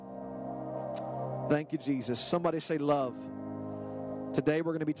Thank you, Jesus. Somebody say love. Today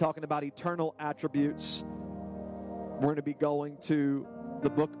we're going to be talking about eternal attributes. We're going to be going to the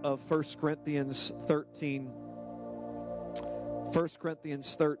book of 1 Corinthians 13. 1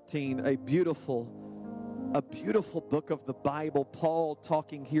 Corinthians 13, a beautiful book of the Bible. Paul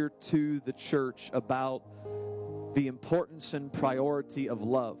talking here to the church about the importance and priority of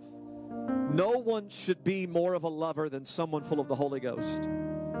love. No one should be more of a lover than someone full of the Holy Ghost.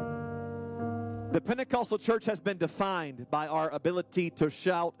 The Pentecostal church has been defined by our ability to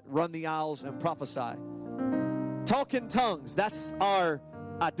shout, run the aisles, and prophesy. Talk in tongues, that's our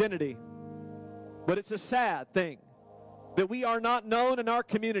identity. But it's a sad thing that we are not known in our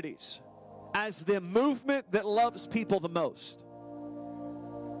communities as the movement that loves people the most.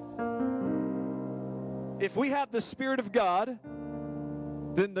 If we have the Spirit of God,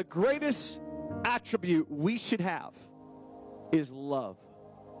 then the greatest attribute we should have is love.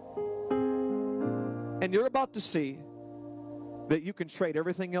 And you're about to see that you can trade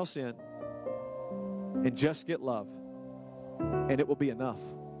everything else in and just get love, and it will be enough.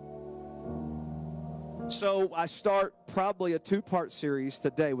 So I start probably a two-part series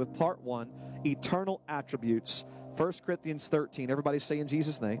today with part one, eternal attributes, 1 Corinthians 13. Everybody say in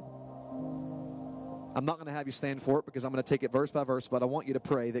Jesus' name. I'm not going to have you stand for it because I'm going to take it verse by verse, but I want you to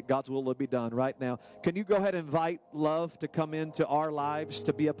pray that God's will be done right now. Can you go ahead and invite love to come into our lives,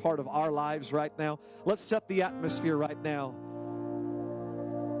 to be a part of our lives right now? Let's set the atmosphere right now.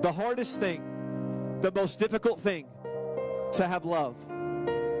 The hardest thing, the most difficult thing, to have love.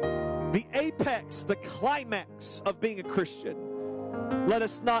 The apex, the climax of being a Christian. Let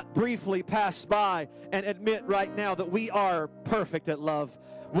us not briefly pass by and admit right now that we are perfect at love,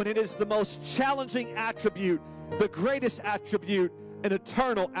 when it is the most challenging attribute, the greatest attribute, an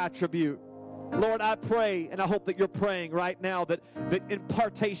eternal attribute. Lord, I pray, and I hope that you're praying right now, that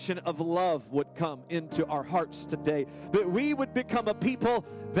impartation of love would come into our hearts today, that we would become a people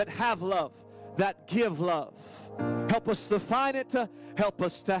that have love, that give love. Help us to find it, help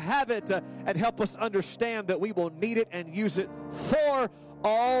us to have it, and help us understand that we will need it and use it for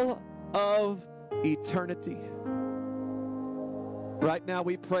all of eternity. Right now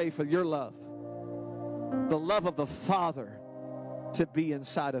we pray for your love, the love of the Father, to be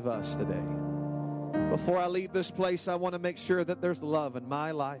inside of us today. Before I leave this place, I want to make sure that there's love in my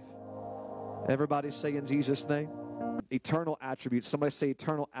life. Everybody say in Jesus' name. Eternal attributes. Somebody say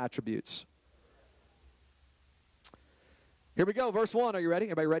eternal attributes. Here we go, verse 1. Are you ready?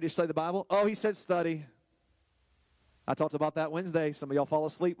 Everybody ready to study the Bible? Oh, he said study. I talked about that Wednesday. Some of y'all fall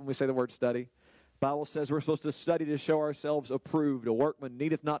asleep when we say the word study. Bible says we're supposed to study to show ourselves approved. A workman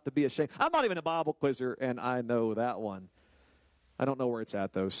needeth not to be ashamed. I'm not even a Bible quizzer, and I know that one. I don't know where it's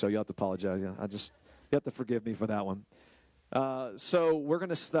at, though, so you have to apologize. You have to forgive me for that one. So we're going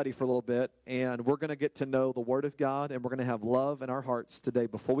to study for a little bit, and we're going to get to know the Word of God, and we're going to have love in our hearts today.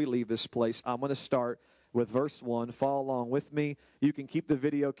 Before we leave this place, I'm going to start with verse 1. Follow along with me. You can keep the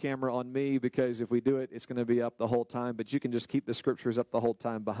video camera on me because if we do it, it's going to be up the whole time. But you can just keep the scriptures up the whole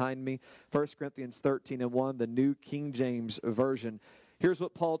time behind me. 1 Corinthians 13 and 1, the New King James Version. Here's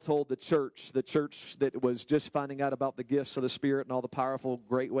what Paul told the church that was just finding out about the gifts of the Spirit and all the powerful,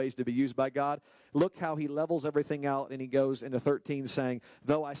 great ways to be used by God. Look how he levels everything out, and he goes into 13 saying,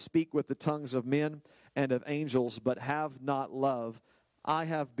 though I speak with the tongues of men and of angels, but have not love, I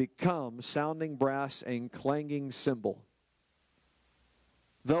have become sounding brass and clanging cymbal.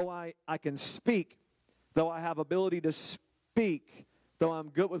 Though I can speak, though I have ability to speak, though I'm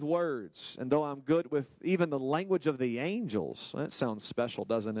good with words, and though I'm good with even the language of the angels. That sounds special,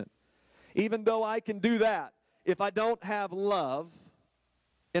 doesn't it? Even though I can do that, if I don't have love,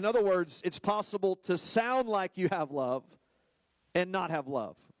 in other words, it's possible to sound like you have love and not have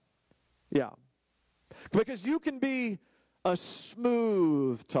love. Yeah. Because you can be a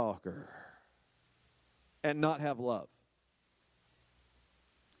smooth talker and not have love.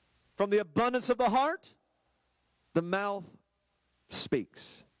 From the abundance of the heart, the mouth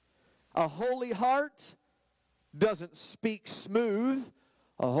speaks. A holy heart doesn't speak smooth.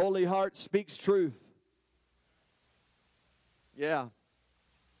 A holy heart speaks truth. Yeah.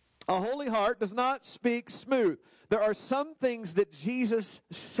 A holy heart does not speak smooth. There are some things that Jesus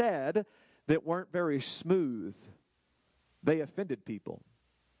said that weren't very smooth. They offended people.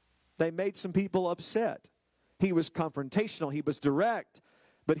 They made some people upset. He was confrontational. He was direct.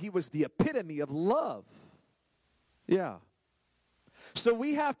 But he was the epitome of love. Yeah. So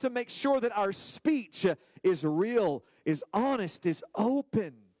we have to make sure that our speech is real, is honest, is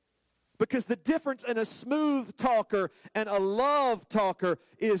open. Because the difference in a smooth talker and a love talker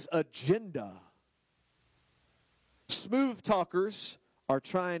is agenda. Smooth talkers are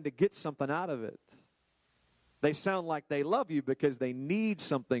trying to get something out of it. They sound like they love you because they need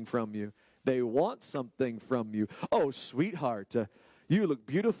something from you. They want something from you. Oh, sweetheart, you look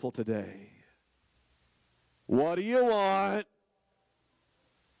beautiful today. What do you want?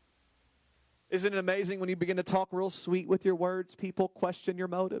 Isn't it amazing when you begin to talk real sweet with your words, people question your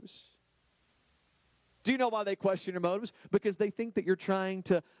motives? Do you know why they question your motives? Because they think that you're trying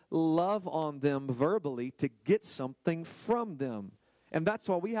to love on them verbally to get something from them. And that's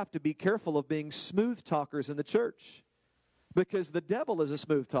why we have to be careful of being smooth talkers in the church. Because the devil is a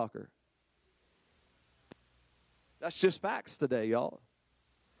smooth talker. That's just facts today, y'all.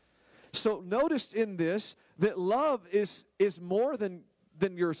 So notice in this that love is more than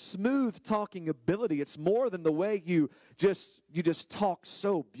your smooth talking ability. It's more than the way you just talk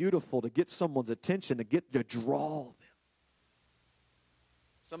so beautiful to get someone's attention, to draw them.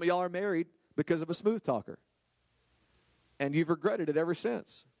 Some of y'all are married because of a smooth talker. And you've regretted it ever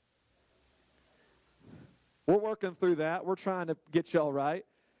since. We're working through that. We're trying to get y'all right.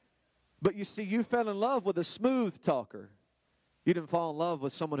 But you see, you fell in love with a smooth talker. You didn't fall in love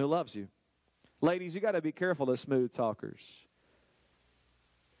with someone who loves you. Ladies, you got to be careful of smooth talkers.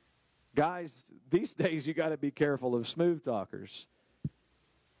 Guys, these days you got to be careful of smooth talkers.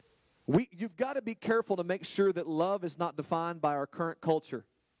 You've got to be careful to make sure that love is not defined by our current culture.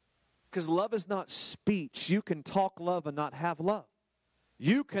 Because love is not speech. You can talk love and not have love.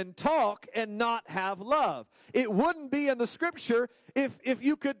 You can talk and not have love. It wouldn't be in the scripture if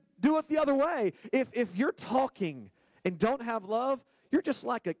you could do it the other way. If you're talking and don't have love, you're just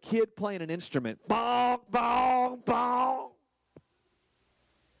like a kid playing an instrument. Bong, bong, bong.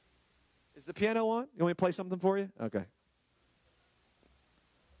 Is the piano on? You want me to play something for you? Okay. I'm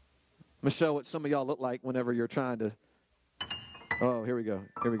going to show what some of y'all look like whenever you're trying to. Oh, here we go.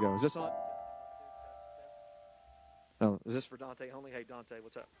 Here we go. Is this on? Oh, is this for Dante only? Hey, Dante,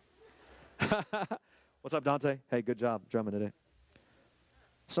 what's up? What's up, Dante? Hey, good job drumming today.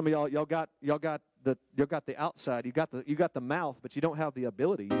 Some of y'all got the outside. You got the mouth, but you don't have the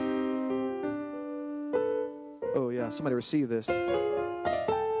ability. Oh yeah, somebody receive this.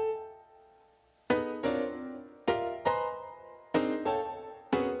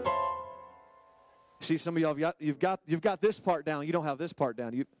 See, some of y'all you've got this part down. You don't have this part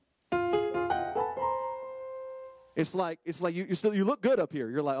down. It's like you look good up here.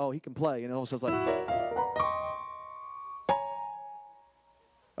 You're like, oh, he can play, So it's like,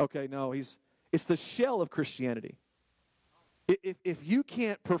 okay, no, it's the shell of Christianity. If you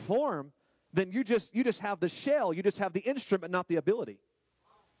can't perform, then you just have the shell. You just have the instrument, not the ability.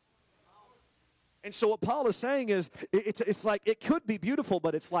 And so what Paul is saying is, it's like it could be beautiful,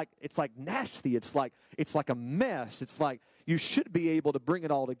 but it's like nasty. It's like a mess. It's like you should be able to bring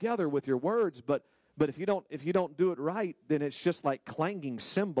it all together with your words, but if you don't do it right, then it's just like clanging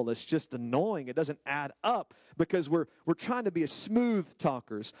cymbal. It's just annoying. It doesn't add up because we're trying to be a smooth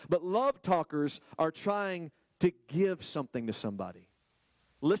talkers, but love talkers are trying to give something to somebody.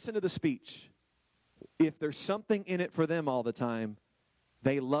 Listen to the speech. If there's something in it for them all the time,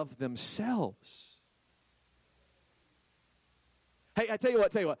 they love themselves. Hey, I tell you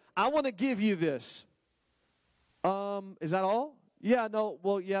what, I want to give you this. Is that all? Yeah, no,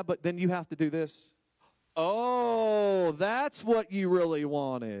 well, yeah, but then you have to do this. Oh, that's what you really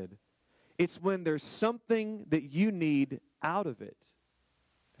wanted. It's when there's something that you need out of it.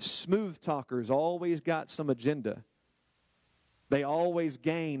 Smooth talkers always got some agenda. They always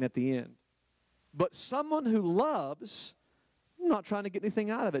gain at the end. But someone who loves, not trying to get anything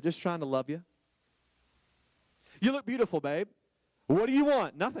out of it, just trying to love you. You look beautiful, babe. What do you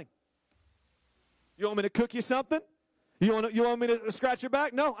want? Nothing. You want me to cook you something? You want me to scratch your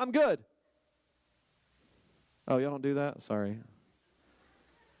back? No, I'm good. Oh, y'all don't do that? Sorry.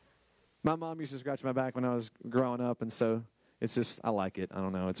 My mom used to scratch my back when I was growing up, and so it's just, I like it. I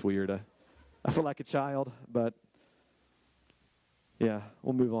don't know. It's weird. I feel like a child, but yeah,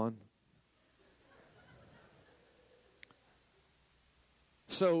 we'll move on.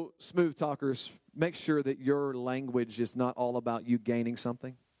 So, smooth talkers, make sure that your language is not all about you gaining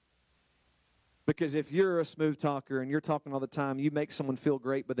something. Because if you're a smooth talker and you're talking all the time, you make someone feel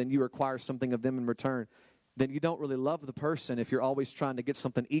great, but then you require something of them in return, then you don't really love the person if you're always trying to get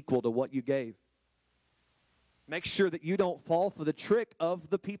something equal to what you gave. Make sure that you don't fall for the trick of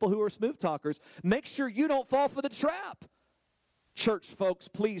the people who are smooth talkers. Make sure you don't fall for the trap. Church folks,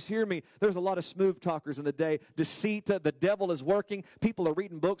 please hear me. There's a lot of smooth talkers in the day. Deceit, the devil is working. People are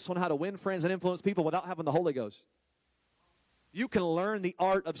reading books on how to win friends and influence people without having the Holy Ghost. You can learn the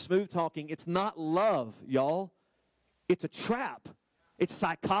art of smooth talking. It's not love, y'all. It's a trap. It's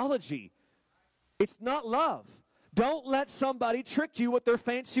psychology. It's not love. Don't let somebody trick you with their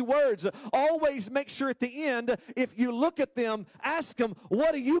fancy words. Always make sure at the end, if you look at them, ask them,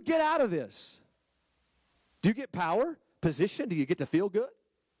 what do you get out of this? Do you get power, position? Do you get to feel good?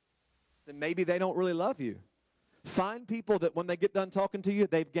 Then maybe they don't really love you. Find people that when they get done talking to you,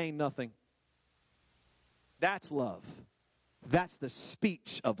 they've gained nothing. That's love. That's the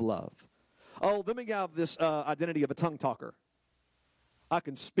speech of love. Oh, let me have this identity of a tongue talker. I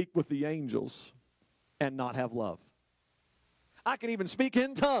can speak with the angels and not have love. I can even speak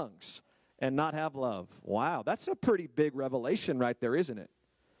in tongues and not have love. Wow, that's a pretty big revelation right there, isn't it?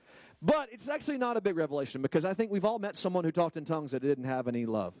 But it's actually not a big revelation because I think we've all met someone who talked in tongues that didn't have any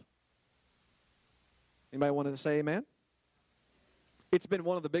love. Anybody want to say amen? It's been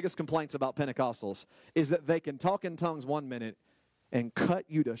one of the biggest complaints about Pentecostals is that they can talk in tongues 1 minute and cut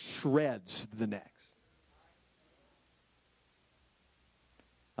you to shreds the next.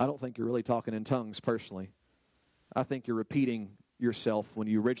 I don't think you're really talking in tongues personally. I think you're repeating yourself when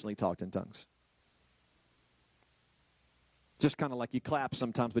you originally talked in tongues. Just kind of like you clap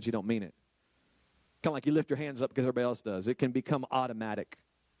sometimes, but you don't mean it. Kind of like you lift your hands up because everybody else does. It can become automatic.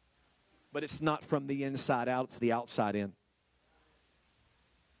 But it's not from the inside out, it's the outside in.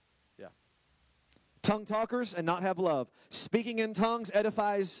 Yeah. Tongue talkers and not have love. Speaking in tongues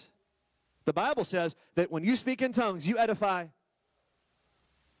edifies. The Bible says that when you speak in tongues, you edify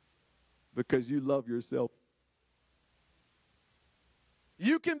because you love yourself.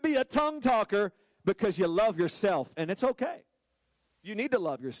 You can be a tongue talker because you love yourself, and it's okay. You need to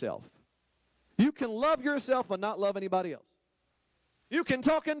love yourself. You can love yourself and not love anybody else. You can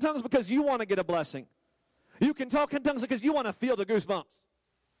talk in tongues because you want to get a blessing. You can talk in tongues because you want to feel the goosebumps.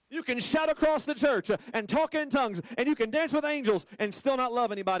 You can shout across the church and talk in tongues, and you can dance with angels and still not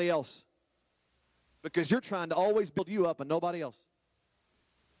love anybody else because you're trying to always build you up and nobody else.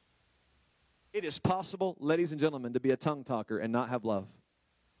 It is possible, ladies and gentlemen, to be a tongue talker and not have love.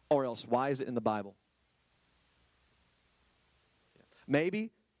 Or else, why is it in the Bible?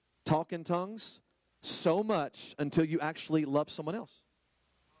 Maybe talk in tongues so much until you actually love someone else.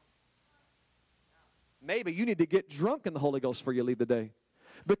 Maybe you need to get drunk in the Holy Ghost before you leave the day.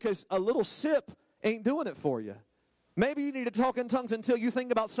 Because a little sip ain't doing it for you. Maybe you need to talk in tongues until you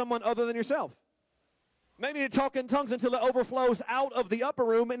think about someone other than yourself. Maybe you need to talk in tongues until it overflows out of the upper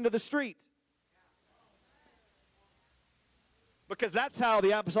room into the street. Because that's how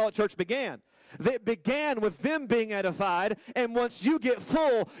the apostolic church began. It began with them being edified, and once you get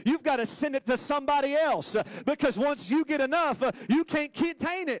full, you've got to send it to somebody else. Because once you get enough, you can't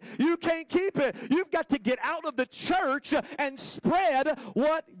contain it. You can't keep it. You've got to get out of the church and spread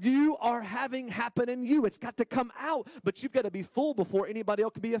what you are having happen in you. It's got to come out, but you've got to be full before anybody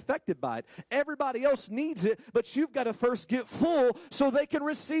else can be affected by it. Everybody else needs it, but you've got to first get full so they can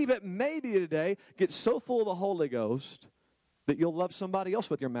receive it. Maybe today, get so full of the Holy Ghost that you'll love somebody else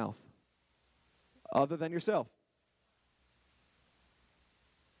with your mouth other than yourself.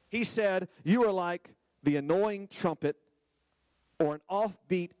 He said, you are like the annoying trumpet or an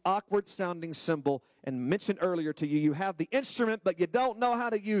offbeat, awkward-sounding cymbal, and mentioned earlier to you, you have the instrument, but you don't know how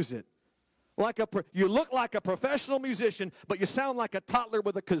to use it. You look like a professional musician, but you sound like a toddler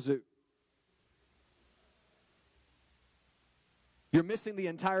with a kazoo. You're missing the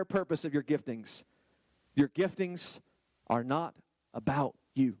entire purpose of your giftings. Your giftings are not about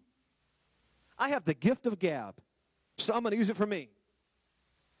you. I have the gift of gab, so I'm going to use it for me.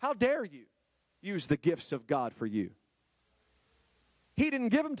 How dare you use the gifts of God for you? He didn't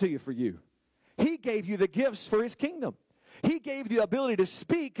give them to you for you. He gave you the gifts for His kingdom. He gave you the ability to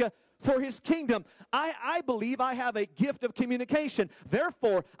speak for His kingdom. I believe I have a gift of communication.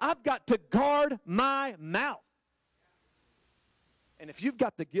 Therefore, I've got to guard my mouth. And if you've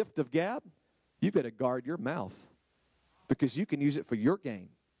got the gift of gab, you've got to guard your mouth because you can use it for your gain.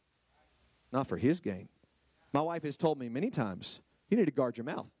 Not for His gain. My wife has told me many times, you need to guard your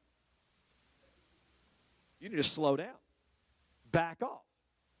mouth. You need to slow down. Back off.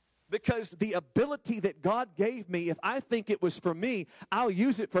 Because the ability that God gave me, if I think it was for me, I'll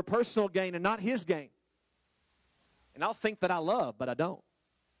use it for personal gain and not His gain. And I'll think that I love, but I don't.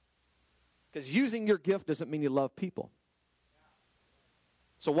 Because using your gift doesn't mean you love people.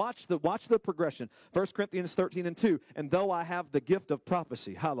 So watch the progression. 1 Corinthians 13:2. And though I have the gift of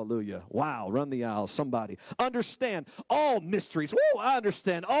prophecy, hallelujah. Wow, run the aisle, somebody. Understand all mysteries. Woo, I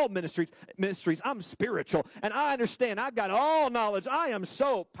understand all ministries. I'm spiritual. And I understand I've got all knowledge. I am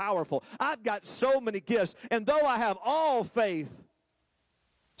so powerful. I've got so many gifts. And though I have all faith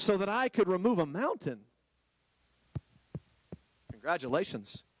so that I could remove a mountain.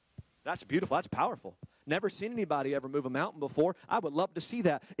 Congratulations. That's beautiful. That's powerful. Never seen anybody ever move a mountain before. I would love to see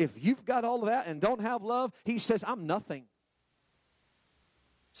that. If you've got all of that and don't have love, he says, I'm nothing.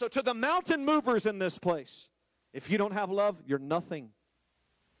 So to the mountain movers in this place, if you don't have love, you're nothing.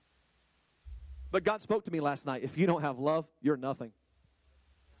 But God spoke to me last night. If you don't have love, you're nothing.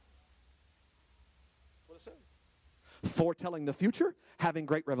 That's what it said. Foretelling the future, having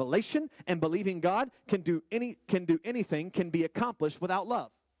great revelation, and believing God can do anything, can be accomplished without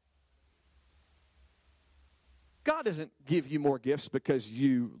love. God doesn't give you more gifts because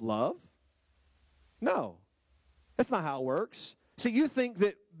you love. No. That's not how it works. See, you think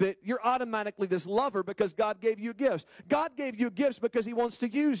that you're automatically this lover because God gave you gifts. God gave you gifts because he wants to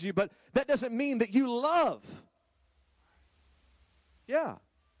use you, but that doesn't mean that you love. Yeah.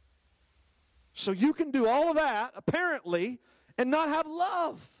 So you can do all of that, apparently, and not have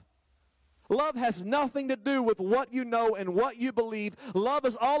love. Love has nothing to do with what you know and what you believe. Love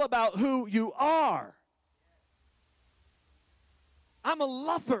is all about who you are. I'm a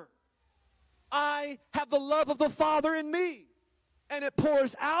lover. I have the love of the Father in me, and it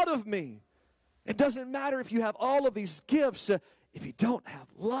pours out of me. It doesn't matter if you have all of these gifts if you don't have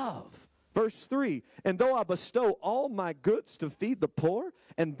love. Verse 3, and though I bestow all my goods to feed the poor,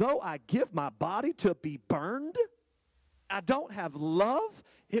 and though I give my body to be burned, I don't have love,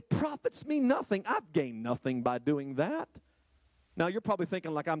 it profits me nothing. I've gained nothing by doing that. Now, you're probably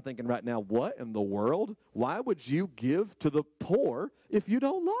thinking like I'm thinking right now, what in the world? Why would you give to the poor if you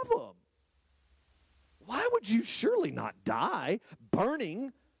don't love them? Why would you surely not die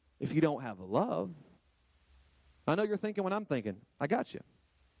burning if you don't have love? I know you're thinking what I'm thinking. I got you.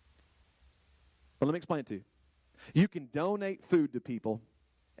 But let me explain it to you. You can donate food to people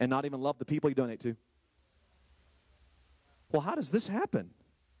and not even love the people you donate to. Well, how does this happen?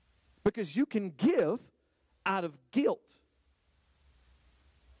 Because you can give out of guilt.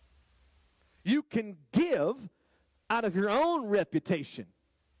 You can give out of your own reputation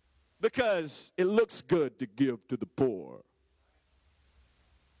because it looks good to give to the poor.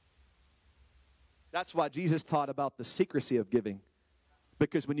 That's why Jesus taught about the secrecy of giving.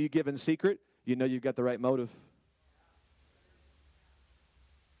 Because when you give in secret, you know you've got the right motive.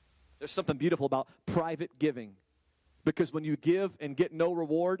 There's something beautiful about private giving. Because when you give and get no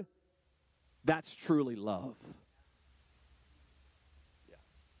reward, that's truly love. Yeah.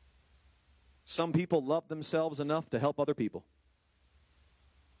 Some people love themselves enough to help other people.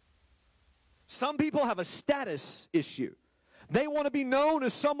 Some people have a status issue. They want to be known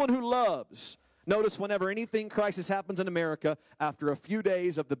as someone who loves. Notice whenever anything crisis happens in America, after a few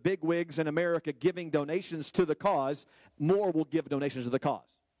days of the big wigs in America giving donations to the cause, more will give donations to the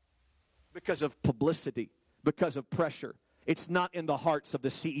cause. Because of publicity, because of pressure. It's not in the hearts of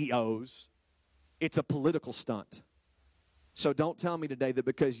the CEOs. It's a political stunt. So don't tell me today that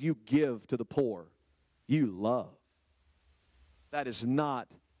because you give to the poor, you love. That is not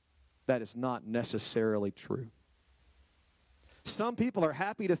necessarily true. Some people are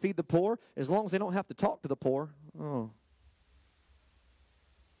happy to feed the poor as long as they don't have to talk to the poor. Oh.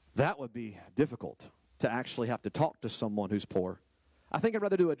 That would be difficult to actually have to talk to someone who's poor. I think I'd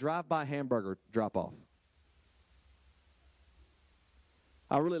rather do a drive-by hamburger drop-off.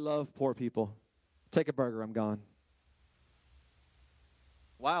 I really love poor people. Take a burger, I'm gone.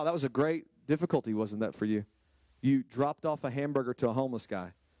 Wow, that was a great difficulty, wasn't that for you? You dropped off a hamburger to a homeless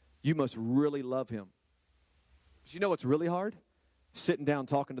guy. You must really love him. But you know what's really hard? Sitting down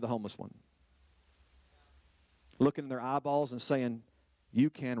talking to the homeless one. Looking in their eyeballs and saying, you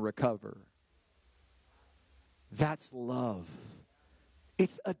can recover. That's love.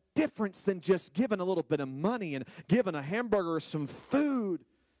 It's a difference than just giving a little bit of money and giving a hamburger or some food.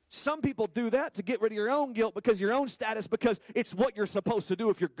 Some people do that to get rid of your own guilt because your own status, because it's what you're supposed to do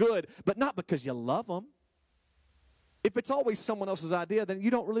if you're good, but not because you love them. If it's always someone else's idea, then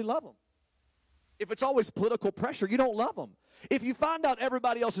you don't really love them. If it's always political pressure, you don't love them. If you find out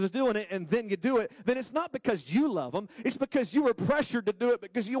everybody else is doing it and then you do it, then it's not because you love them. It's because you were pressured to do it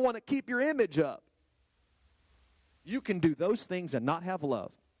because you want to keep your image up. You can do those things and not have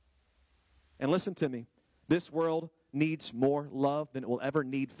love. And listen to me. This world needs more love than it will ever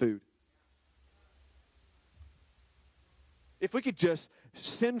need food. If we could just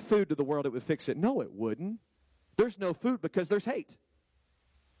send food to the world, it would fix it. No, it wouldn't. There's no food because there's hate.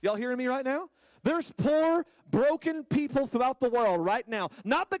 Y'all hearing me right now? There's poor, broken people throughout the world right now.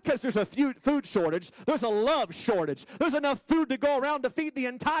 Not because there's a food shortage. There's a love shortage. There's enough food to go around to feed the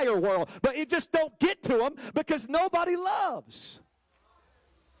entire world. But you just don't get to them because nobody loves.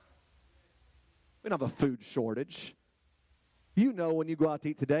 We don't have a food shortage. You know when you go out to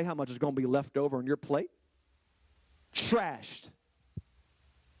eat today how much is going to be left over on your plate? Trashed.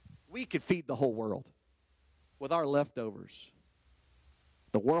 We could feed the whole world. with our leftovers.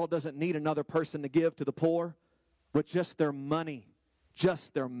 The world doesn't need another person to give to the poor with just their money,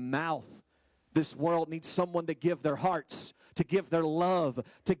 just their mouth. This world needs someone to give their hearts, to give their love,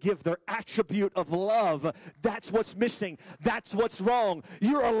 to give their attribute of love. That's what's missing. That's what's wrong.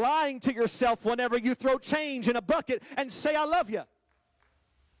 You're lying to yourself whenever you throw change in a bucket and say, I love you.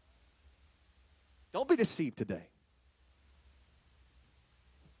 Don't be deceived today.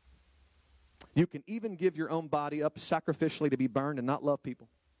 You can even give your own body up sacrificially to be burned and not love people.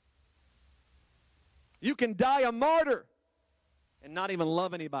 You can die a martyr and not even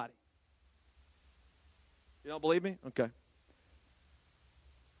love anybody. You don't believe me? Okay.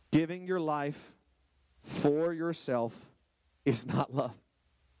 Giving your life for yourself is not love.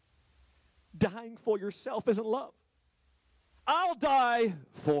 Dying for yourself isn't love. I'll die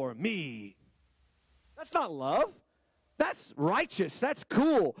for me. That's not love. That's righteous. That's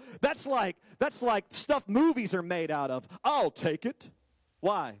cool. That's like stuff movies are made out of. I'll take it.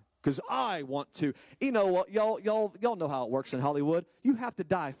 Why? Because I want to. You know what? Y'all know how it works in Hollywood. You have to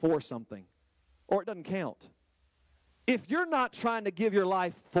die for something, or it doesn't count. If you're not trying to give your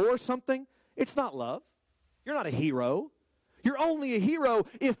life for something, it's not love. You're not a hero. You're only a hero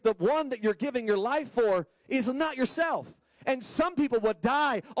if the one that you're giving your life for is not yourself. And some people would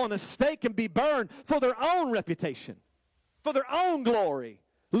die on a stake and be burned for their own reputation, for their own glory.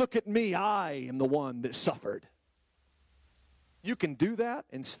 Look at me, I am the one that suffered. You can do that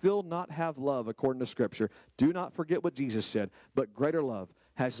and still not have love according to Scripture. Do not forget what Jesus said. But greater love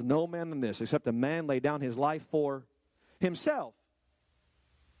has no man than this, except a man lay down his life for himself.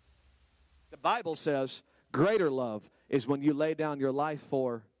 The Bible says greater love is when you lay down your life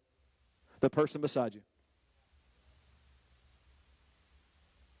for the person beside you.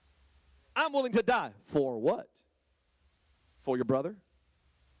 I'm willing to die. For what? For your brother?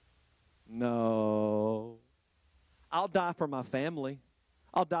 No. I'll die for my family.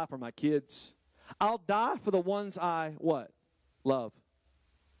 I'll die for my kids. I'll die for the ones I, what? Love.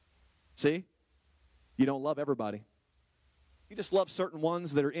 See? You don't love everybody. You just love certain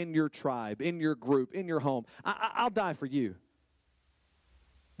ones that are in your tribe, in your group, in your home. I'll die for you.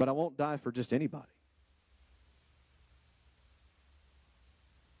 But I won't die for just anybody.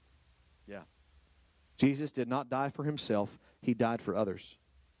 Yeah. Jesus did not die for himself. He died for others.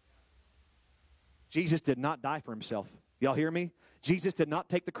 Jesus did not die for himself. Y'all hear me? Jesus did not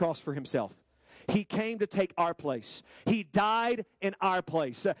take the cross for himself. He came to take our place. He died in our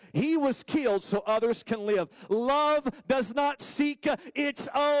place. He was killed so others can live. Love does not seek its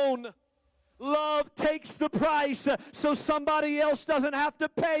own. Love takes the price so somebody else doesn't have to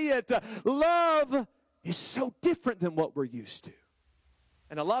pay it. Love is so different than what we're used to.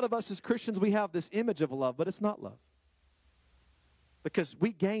 And a lot of us as Christians, we have this image of love, but it's not love. Because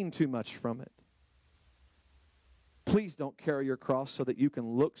we gain too much from it. Please don't carry your cross so that you can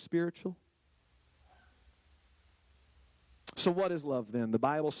look spiritual. So what is love then? The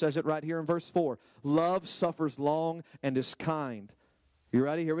Bible says it right here in verse 4. Love suffers long and is kind. You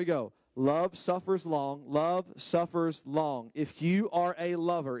ready? Here we go. Love suffers long. Love suffers long. If you are a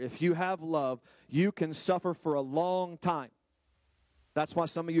lover, if you have love, you can suffer for a long time. That's why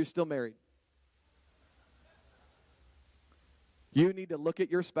some of you are still married. You need to look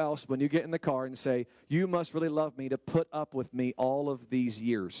at your spouse when you get in the car and say, you must really love me to put up with me all of these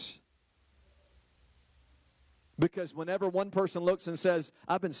years. Because whenever one person looks and says,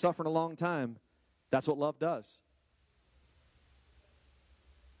 I've been suffering a long time, that's what love does.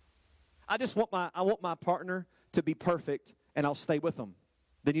 I want my partner to be perfect and I'll stay with them.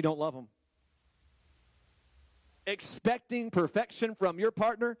 Then you don't love them. Expecting perfection from your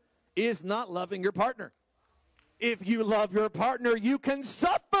partner is not loving your partner. If you love your partner, you can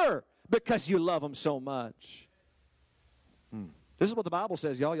suffer because you love them so much. This is what the Bible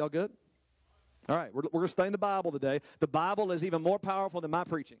says, y'all. Y'all good? All right, we're going to stay in the Bible today. The Bible is even more powerful than my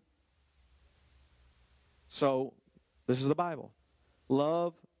preaching. So, this is the Bible.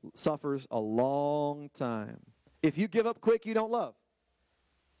 Love suffers a long time. If you give up quick, you don't love.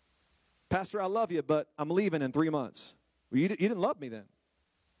 Pastor, I love you, but I'm leaving in 3 months. Well, you didn't love me then.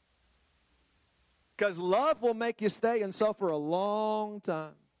 Because love will make you stay and suffer a long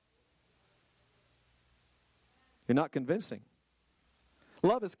time. You're not convincing.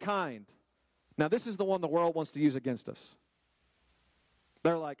 Love is kind. Now, this is the one the world wants to use against us.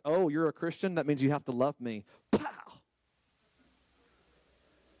 They're like, oh, you're a Christian? That means you have to love me. Pow!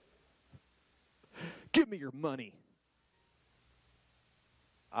 Give me your money.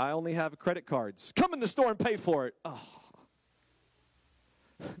 I only have credit cards. Come in the store and pay for it. Oh.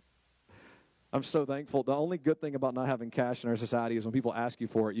 I'm so thankful. The only good thing about not having cash in our society is when people ask you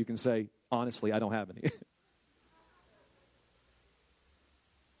for it, you can say, honestly, I don't have any.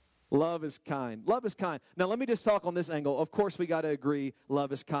 Love is kind. Love is kind. Now, let me just talk on this angle. Of course, we got to agree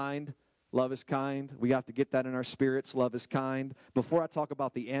love is kind. Love is kind. We have to get that in our spirits. Love is kind. Before I talk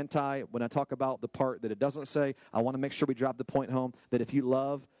about the anti, when I talk about the part that it doesn't say, I want to make sure we drive the point home that if you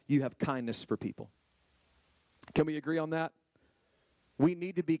love, you have kindness for people. Can we agree on that? We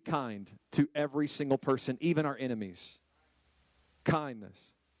need to be kind to every single person, even our enemies.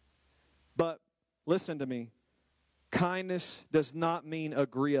 Kindness. But listen to me. Kindness does not mean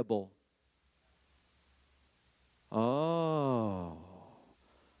agreeable. Oh,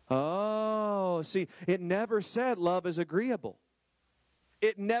 see, it never said love is agreeable.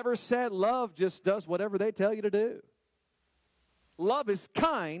 It never said love just does whatever they tell you to do. Love is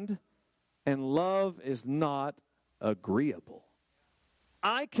kind, and love is not agreeable.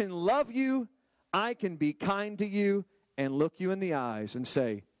 I can love you, I can be kind to you, and look you in the eyes and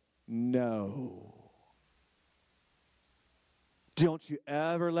say, no. Don't you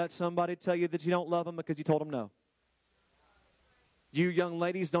ever let somebody tell you that you don't love them because you told them no. You young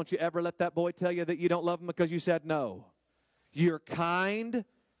ladies, don't you ever let that boy tell you that you don't love him because you said no. You're kind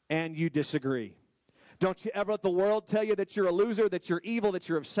and you disagree. Don't you ever let the world tell you that you're a loser, that you're evil, that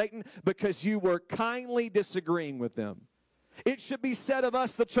you're of Satan because you were kindly disagreeing with them. It should be said of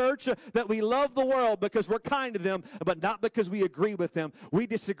us, the church, that we love the world because we're kind to them, but not because we agree with them. We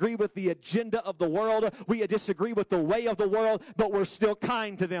disagree with the agenda of the world. We disagree with the way of the world, but we're still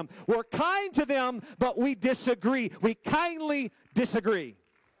kind to them. We're kind to them, but we disagree. We kindly disagree.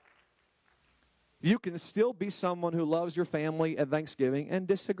 You can still be someone who loves your family at Thanksgiving and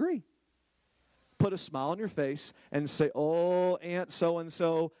disagree. Put a smile on your face and say, oh, Aunt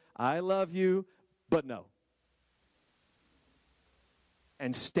so-and-so, I love you, but no.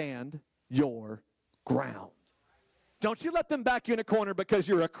 And stand your ground. Don't you let them back you in a corner because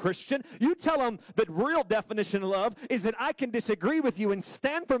you're a Christian. You tell them the real definition of love is that I can disagree with you and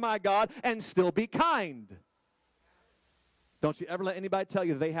stand for my God and still be kind. Don't you ever let anybody tell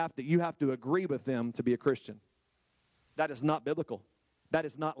you you have to agree with them to be a Christian. That is not biblical. That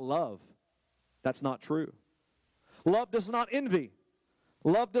is not love. That's not true. Love does not envy.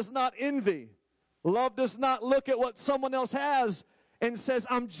 Love does not envy. Love does not look at what someone else has and says,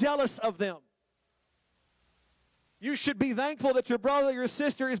 I'm jealous of them. You should be thankful that your brother or your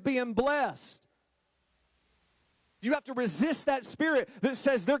sister is being blessed. You have to resist that spirit that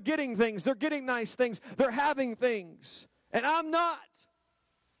says they're getting things, they're getting nice things, they're having things, and I'm not.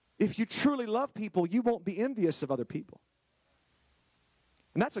 If you truly love people, you won't be envious of other people.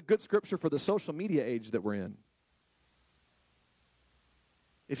 And that's a good scripture for the social media age that we're in.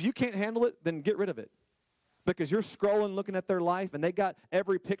 If you can't handle it, then get rid of it. Because you're scrolling, looking at their life, and they got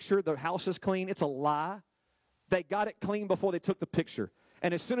every picture, their house is clean. It's a lie. They got it clean before they took the picture.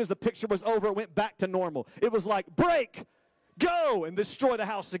 And as soon as the picture was over, it went back to normal. It was like, break, go, and destroy the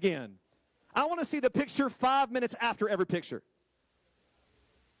house again. I want to see the picture 5 minutes after every picture.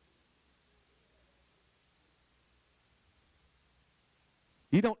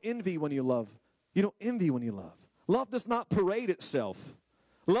 You don't envy when you love. You don't envy when you love. Love does not parade itself.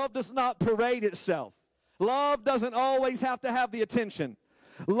 Love does not parade itself. Love doesn't always have to have the attention.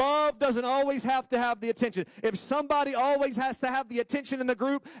 Love doesn't always have to have the attention. If somebody always has to have the attention in the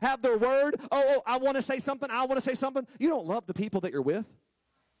group, have their word, I want to say something, I want to say something, you don't love the people that you're with.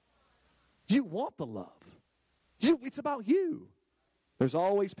 You want the love. It's about you. There's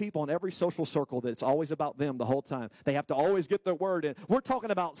always people in every social circle that it's always about them the whole time. They have to always get their word in. We're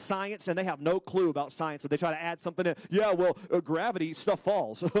talking about science, and they have no clue about science, so they try to add something in. Yeah, well, gravity, stuff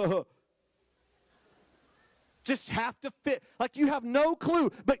falls. Just have to fit. Like you have no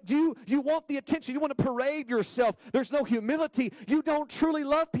clue, but you want the attention. You want to parade yourself. There's no humility. You don't truly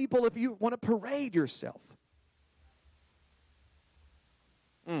love people if you want to parade yourself.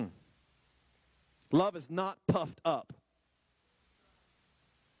 Love is not puffed up.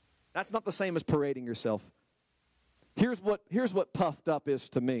 That's not the same as parading yourself. Here's what puffed up is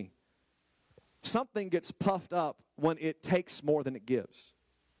to me. Something gets puffed up when it takes more than it gives.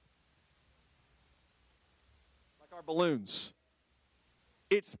 Our balloons.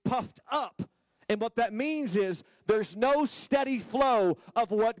 It's puffed up. And what that means is there's no steady flow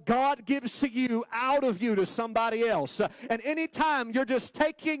of what God gives to you out of you to somebody else. And anytime you're just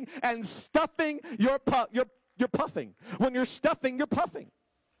taking and stuffing, you're puffing. When you're stuffing, you're puffing.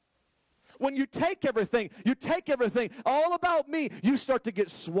 When you take everything, all about me, you start to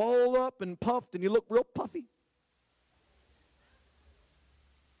get swole up and puffed and you look real puffy.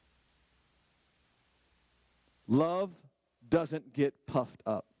 Love doesn't get puffed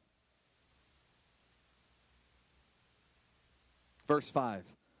up. Verse 5,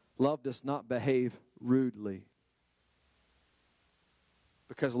 love does not behave rudely.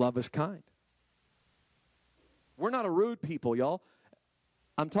 Because love is kind. We're not a rude people, y'all.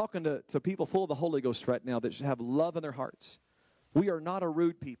 I'm talking to people full of the Holy Ghost right now that should have love in their hearts. We are not a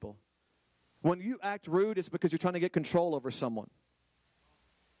rude people. When you act rude, it's because you're trying to get control over someone.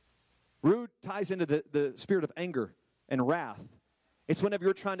 Rude ties into the spirit of anger and wrath. It's whenever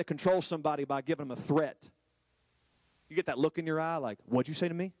you're trying to control somebody by giving them a threat. You get that look in your eye like, what'd you say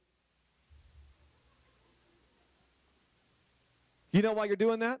to me? You know why you're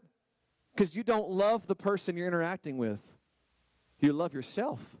doing that? Because you don't love the person you're interacting with. You love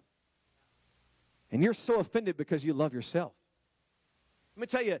yourself. And you're so offended because you love yourself. Let me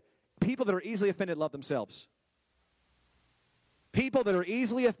tell you, people that are easily offended love themselves. People that are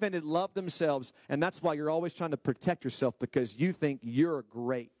easily offended love themselves, and that's why you're always trying to protect yourself, because you think you're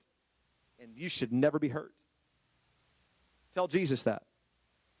great and you should never be hurt. Tell Jesus that.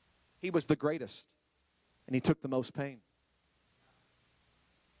 He was the greatest, and he took the most pain.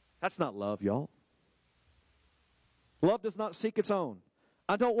 That's not love, y'all. Love does not seek its own.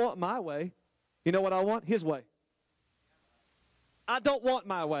 I don't want my way. You know what I want? His way. I don't want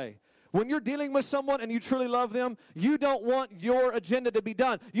my way. When you're dealing with someone and you truly love them, you don't want your agenda to be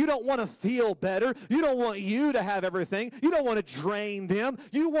done. You don't want to feel better. You don't want you to have everything. You don't want to drain them.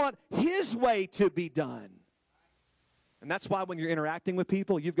 You want his way to be done. And that's why when you're interacting with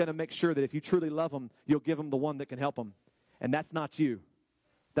people, you've got to make sure that if you truly love them, you'll give them the one that can help them. And that's not you.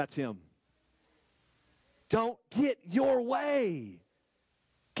 That's him. Don't get your way.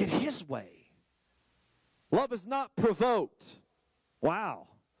 Get his way. Love is not provoked. Wow.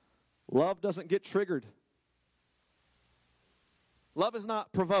 Love doesn't get triggered. Love is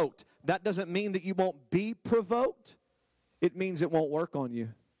not provoked. That doesn't mean that you won't be provoked. It means it won't work on you.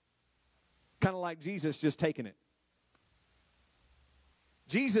 Kind of like Jesus just taking it.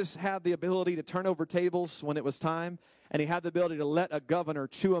 Jesus had the ability to turn over tables when it was time, and he had the ability to let a governor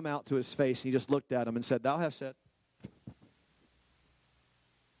chew him out to his face. He just looked at him and said, "Thou hast said."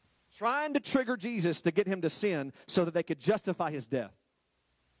 Trying to trigger Jesus to get him to sin so that they could justify his death.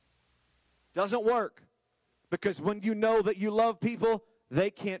 Doesn't work. Because when you know that you love people, they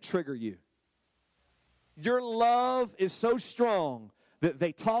can't trigger you. Your love is so strong that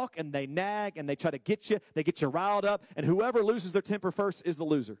they talk and they nag and they try to get you. They get you riled up. And whoever loses their temper first is the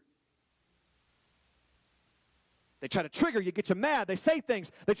loser. They try to trigger you, get you mad. They say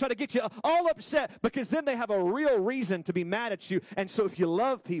things. They try to get you all upset because then they have a real reason to be mad at you. And so if you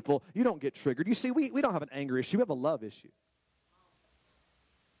love people, you don't get triggered. You see, we don't have an anger issue. We have a love issue.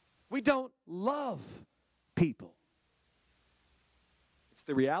 We don't love people. It's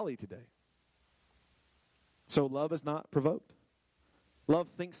the reality today. So love is not provoked. Love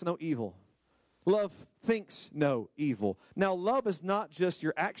thinks no evil. Love thinks no evil. Now, love is not just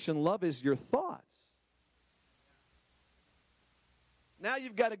your action. Love is your thoughts. Now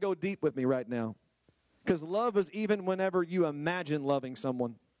you've got to go deep with me right now. Because love is even whenever you imagine loving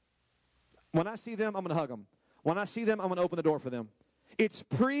someone. When I see them, I'm going to hug them. When I see them, I'm going to open the door for them. It's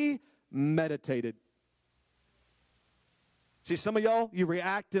premeditated. See, some of y'all, you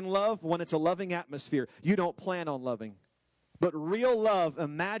react in love when it's a loving atmosphere. You don't plan on loving. But real love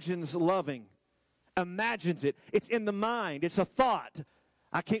imagines loving. Imagines it. It's in the mind. It's a thought.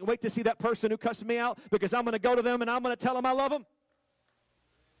 I can't wait to see that person who cussed me out because I'm going to go to them and I'm going to tell them I love them.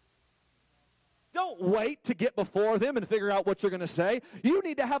 Don't wait to get before them and figure out what you're going to say. You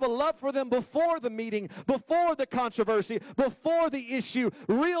need to have a love for them before the meeting, before the controversy, before the issue.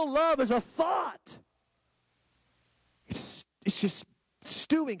 Real love is a thought. It's just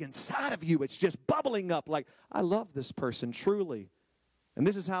stewing inside of you. It's just bubbling up like, I love this person truly. And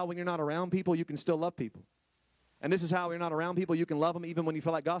this is how when you're not around people, you can still love people. And this is how when you're not around people, you can love them even when you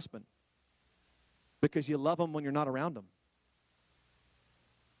feel like gossiping. Because you love them when you're not around them.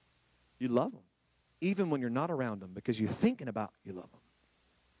 You love them. Even when you're not around them, because you're thinking about you love them.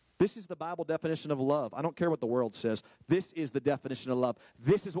 This is the Bible definition of love. I don't care what the world says. This is the definition of love.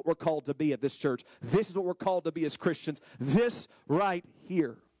 This is what we're called to be at this church. This is what we're called to be as Christians. This right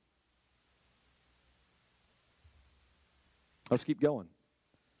here. Let's keep going.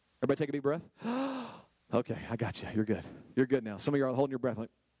 Everybody take a deep breath. Okay, I got you. You're good. You're good now. Some of you are holding your breath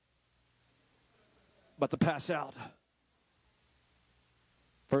like, about to pass out.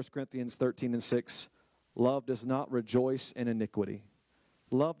 1 Corinthians 13:6, love does not rejoice in iniquity.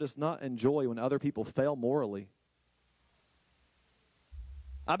 Love does not enjoy when other people fail morally.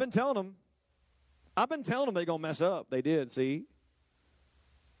 I've been telling them they're going to mess up. They did, see?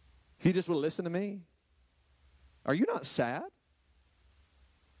 If you just would listen to me. Are you not sad?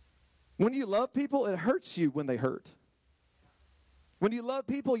 When you love people, it hurts you when they hurt. When you love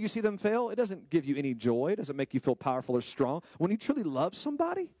people, you see them fail, it doesn't give you any joy. It doesn't make you feel powerful or strong. When you truly love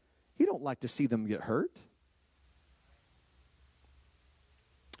somebody, you don't like to see them get hurt.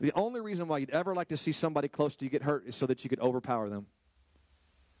 The only reason why you'd ever like to see somebody close to you get hurt is so that you could overpower them.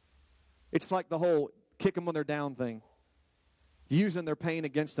 It's like the whole kick them when they're down thing. Using their pain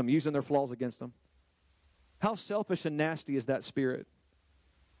against them, using their flaws against them. How selfish and nasty is that spirit?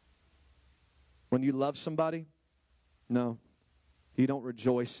 When you love somebody, no. You don't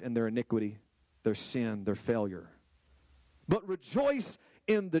rejoice in their iniquity, their sin, their failure. But rejoice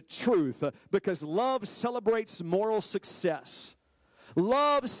in the truth, because love celebrates moral success.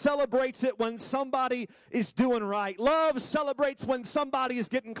 Love celebrates it when somebody is doing right. Love celebrates when somebody is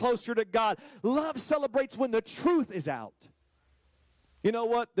getting closer to God. Love celebrates when the truth is out. You know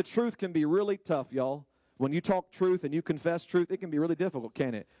what? The truth can be really tough, y'all. When you talk truth and you confess truth, it can be really difficult,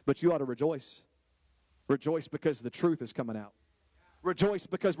 can't it? But you ought to rejoice. Rejoice because the truth is coming out. Rejoice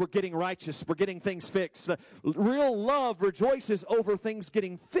because we're getting righteous. We're getting things fixed. Real love rejoices over things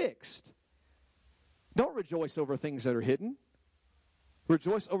getting fixed. Don't rejoice over things that are hidden.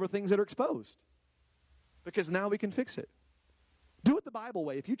 Rejoice over things that are exposed. Because now we can fix it. Do it the Bible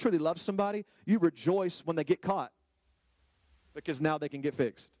way. If you truly love somebody, you rejoice when they get caught. Because now they can get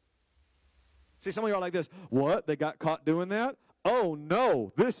fixed. See, some of you are like this. What? They got caught doing that? Oh,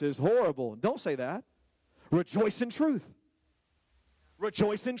 no. This is horrible. Don't say that. Rejoice in truth.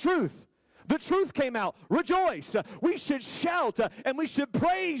 Rejoice in truth. The truth came out. Rejoice. We should shout and we should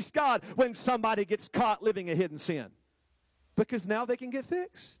praise God when somebody gets caught living a hidden sin. Because now they can get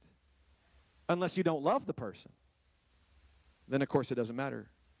fixed. Unless you don't love the person. Then, of course, it doesn't matter.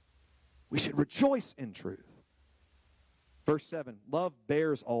 We should rejoice in truth. Verse 7, love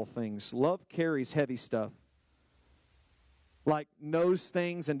bears all things. Love carries heavy stuff. Like knows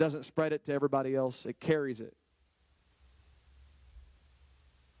things and doesn't spread it to everybody else. It carries it.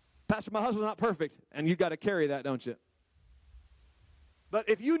 Pastor, my husband's not perfect. And you got to carry that, don't you? But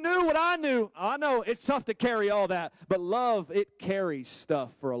if you knew what I knew, I know it's tough to carry all that. But love, it carries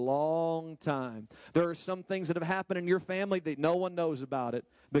stuff for a long time. There are some things that have happened in your family that no one knows about it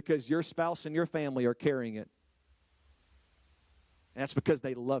because your spouse and your family are carrying it. And that's because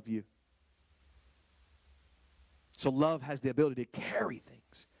they love you. So love has the ability to carry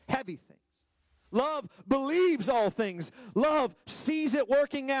things, heavy things. Love believes all things. Love sees it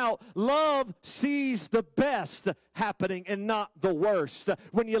working out. Love sees the best happening and not the worst.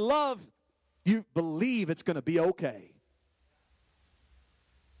 When you love, you believe it's going to be okay.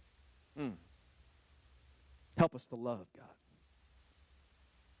 Help us to love, God.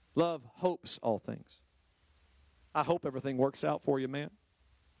 Love hopes all things. I hope everything works out for you, man.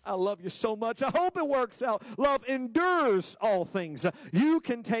 I love you so much. I hope it works out. Love endures all things. You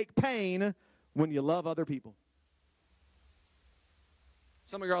can take pain when you love other people.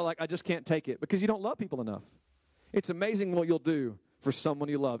 Some of you are like, I just can't take it because you don't love people enough. It's amazing what you'll do for someone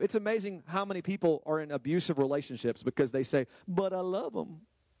you love. It's amazing how many people are in abusive relationships because they say, but I love him.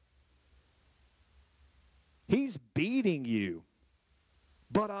 He's beating you,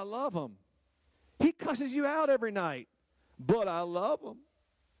 but I love him. He cusses you out every night, but I love him.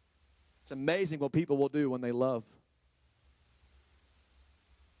 It's amazing what people will do when they love.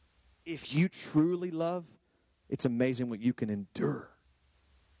 If you truly love, it's amazing what you can endure.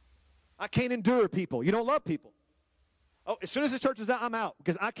 I can't endure people. You don't love people. Oh, as soon as the church is out, I'm out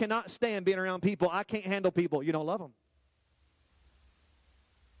because I cannot stand being around people. I can't handle people. You don't love them.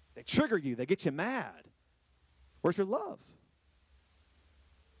 They trigger you. They get you mad. Where's your love?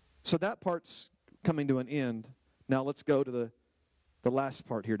 So that part's coming to an end. Now let's go to the last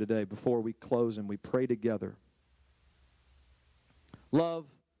part here today before we close and we pray together. Love,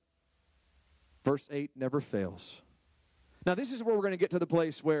 verse 8, never fails. Now this is where we're going to get to the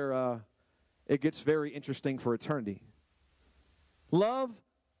place where it gets very interesting for eternity. Love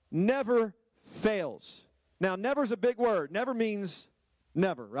never fails. Now never is a big word. Never means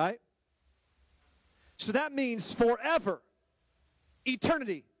never, right? So that means forever,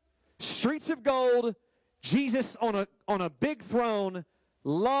 eternity, streets of gold, Jesus on a big throne.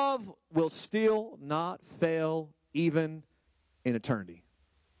 Love will still not fail even in eternity.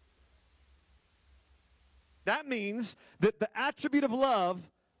 That means that the attribute of love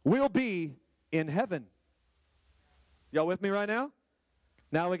will be in heaven. Y'all with me right now?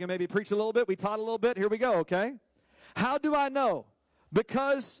 Now we can maybe preach a little bit. We taught a little bit. Here we go, okay? How do I know?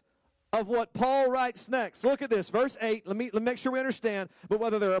 Because of what Paul writes next. Look at this, verse 8. Let me make sure we understand. But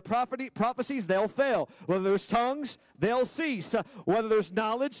whether there are prophecies, they'll fail. Whether there's tongues, they'll cease. Whether there's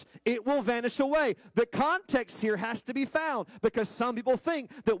knowledge, it will vanish away. The context here has to be found, because some people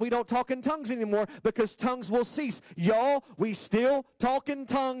think that we don't talk in tongues anymore because tongues will cease. Y'all, we still talk in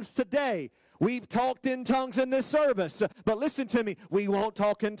tongues today. We've talked in tongues in this service. But listen to me, we won't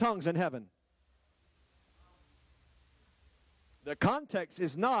talk in tongues in heaven. The context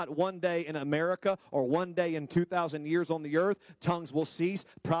is not one day in America or one day in 2,000 years on the earth, tongues will cease,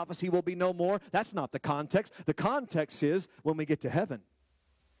 prophecy will be no more. That's not the context. The context is when we get to heaven.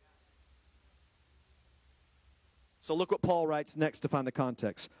 So look what Paul writes next to find the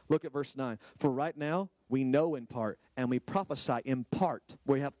context. Look at verse 9. For right now we know in part and we prophesy in part.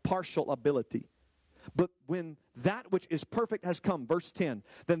 We have partial ability. But when that which is perfect has come, verse 10,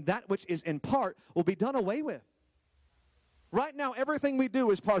 then that which is in part will be done away with. Right now, everything we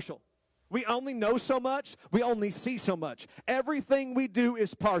do is partial. We only know so much. We only see so much. Everything we do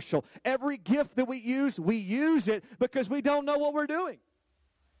is partial. Every gift that we use it because we don't know what we're doing.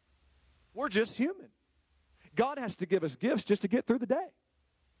 We're just human. God has to give us gifts just to get through the day,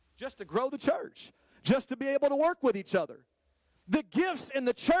 just to grow the church, just to be able to work with each other. The gifts in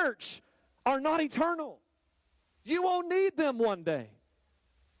the church are not eternal. You won't need them one day.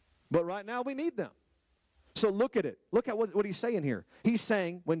 But right now, we need them. So look at it. Look at what he's saying here. He's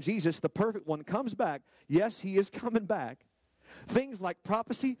saying when Jesus, the perfect one, comes back, yes, he is coming back, things like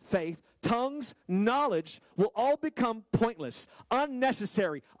prophecy, faith, tongues, knowledge will all become pointless,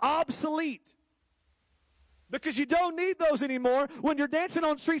 unnecessary, obsolete. Because you don't need those anymore when you're dancing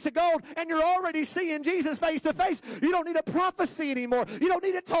on streets of gold and you're already seeing Jesus face to face. You don't need a prophecy anymore. You don't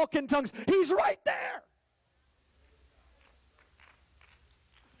need to talk in tongues. He's right there.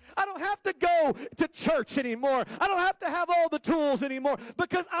 I don't have to go to church anymore. I don't have to have all the tools anymore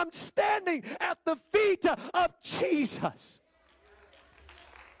because I'm standing at the feet of Jesus.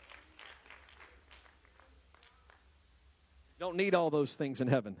 Don't need all those things in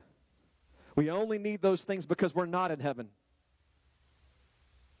heaven. We only need those things because we're not in heaven.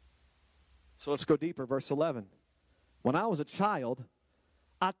 So let's go deeper. Verse 11. When I was a child,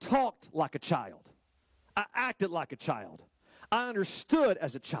 I talked like a child. I acted like a child. I understood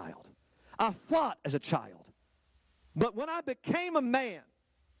as a child. I thought as a child. But when I became a man,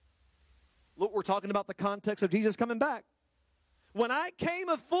 look, we're talking about the context of Jesus coming back. When I came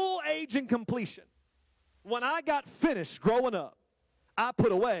of full age and completion, when I got finished growing up, I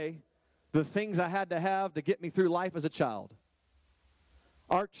put away the things I had to have to get me through life as a child.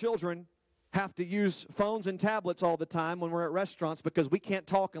 Our children have to use phones and tablets all the time when we're at restaurants because we can't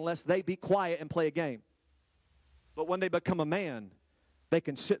talk unless they be quiet and play a game. But when they become a man, they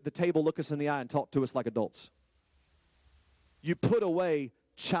can sit at the table, look us in the eye, and talk to us like adults. You put away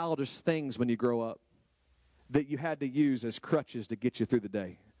childish things when you grow up that you had to use as crutches to get you through the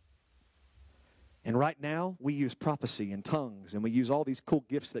day. And right now, we use prophecy and tongues, and we use all these cool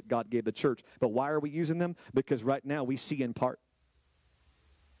gifts that God gave the church. But why are we using them? Because right now, we see in part.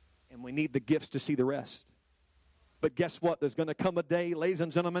 And we need the gifts to see the rest. But guess what? There's going to come a day, ladies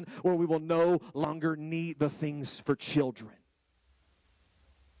and gentlemen, where we will no longer need the things for children.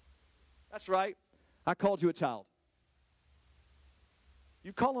 That's right. I called you a child.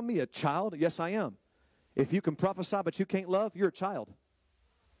 You calling me a child? Yes, I am. If you can prophesy but you can't love, you're a child.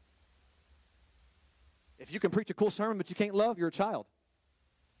 If you can preach a cool sermon but you can't love, you're a child.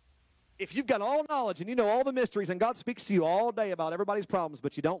 If you've got all knowledge and you know all the mysteries and God speaks to you all day about everybody's problems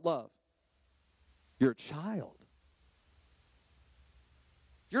but you don't love, you're a child.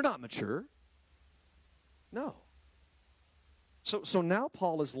 You're not mature. No. So now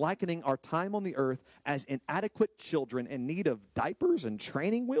Paul is likening our time on the earth as inadequate children in need of diapers and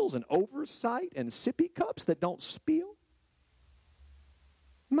training wheels and oversight and sippy cups that don't spill.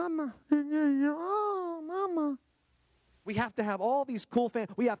 Mama, oh, mama. We have to have all these cool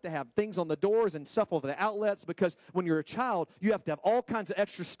we have to have things on the doors and stuff over the outlets because when you're a child, you have to have all kinds of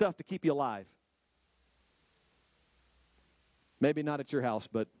extra stuff to keep you alive. Maybe not at your house,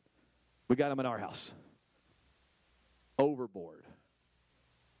 but we got them at our house. Overboard.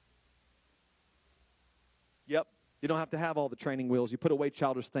 Yep, you don't have to have all the training wheels. You put away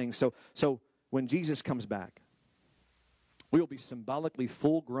childish things. So when Jesus comes back, we will be symbolically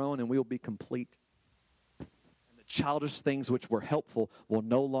full grown and we will be complete. And the childish things which were helpful will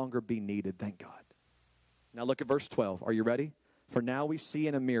no longer be needed, thank God. Now look at verse 12. Are you ready? For now we see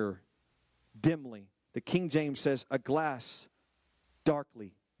in a mirror, dimly. The King James says, a glass,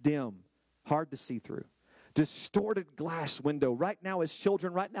 darkly, dim, hard to see through. Distorted glass window. Right now as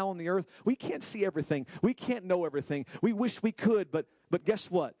children, right now on the earth, we can't see everything. We can't know everything. We wish we could, but guess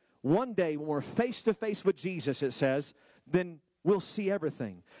what? one day when we're face to face with Jesus, it says, then we'll see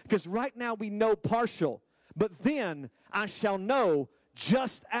everything. Because right now we know partial, but then I shall know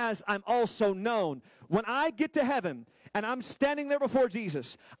just as I'm also known. When I get to heaven and I'm standing there before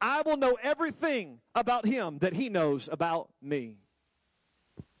Jesus, I will know everything about him that he knows about me.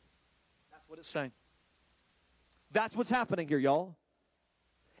 That's what it's saying. That's what's happening here, y'all.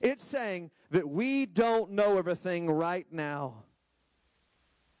 It's saying that we don't know everything right now.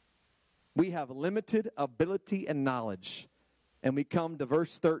 We have limited ability and knowledge. And we come to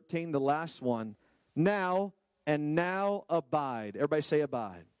verse 13, the last one. Now and now abide. Everybody say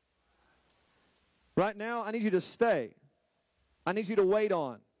abide. Right now, I need you to stay. I need you to wait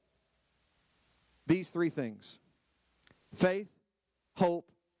on these three things. Faith,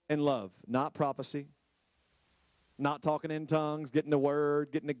 hope, and love. Not prophecy. Not talking in tongues, getting the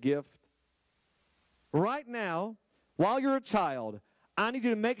word, getting a gift. Right now, while you're a child, I need you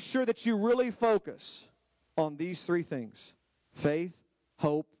to make sure that you really focus on these three things. Faith,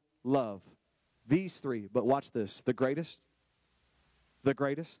 hope, love. These three. But watch this. The greatest,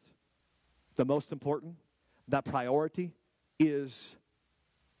 the most important, that priority is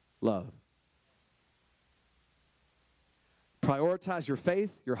love. Prioritize your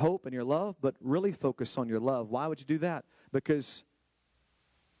faith, your hope, and your love, but really focus on your love. Why would you do that? Because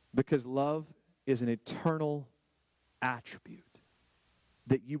love is an eternal attribute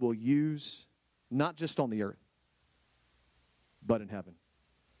that you will use not just on the earth, but in heaven.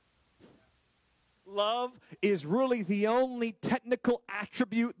 Love is really the only technical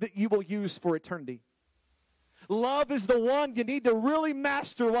attribute that you will use for eternity. Love is the one you need to really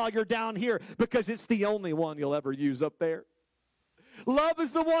master while you're down here, because it's the only one you'll ever use up there. Love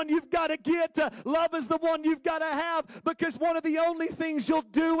is the one you've got to get. Love is the one you've got to have, because one of the only things you'll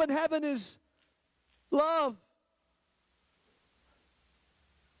do in heaven is love.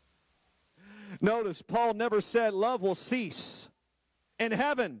 Notice, Paul never said love will cease. In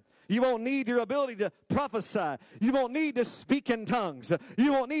heaven, you won't need your ability to prophesy. You won't need to speak in tongues.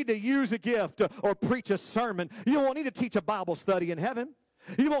 You won't need to use a gift or preach a sermon. You won't need to teach a Bible study in heaven.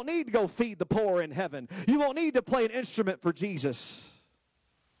 You won't need to go feed the poor in heaven. You won't need to play an instrument for Jesus.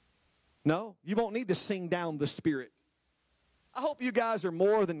 No, you won't need to sing down the Spirit. I hope you guys are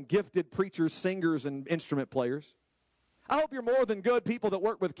more than gifted preachers, singers, and instrument players. I hope you're more than good people that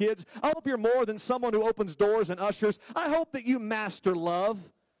work with kids. I hope you're more than someone who opens doors and ushers. I hope that you master love,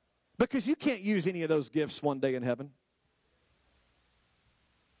 because you can't use any of those gifts one day in heaven.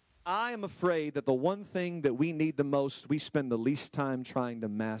 I am afraid that the one thing that we need the most, we spend the least time trying to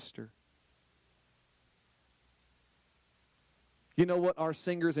master. You know what our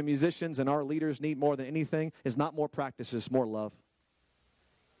singers and musicians and our leaders need more than anything is not more practice, it's more love.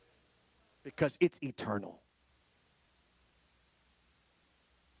 Because it's eternal.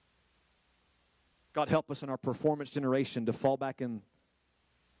 God, help us in our performance generation to fall back in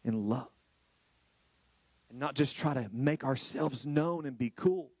love. And not just try to make ourselves known and be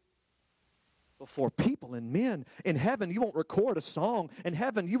cool before people and men. In heaven, you won't record a song. In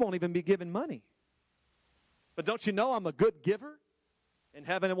heaven, you won't even be given money. But don't you know I'm a good giver? In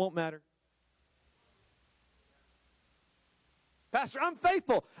heaven, it won't matter. Pastor, I'm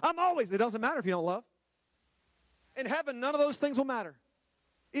faithful. I'm always. It doesn't matter if you don't love. In heaven, none of those things will matter.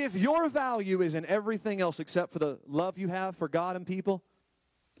 If your value is in everything else except for the love you have for God and people,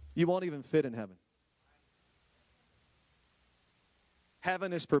 you won't even fit in heaven.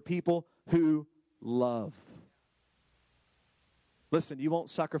 Heaven is for people who love. Listen, you won't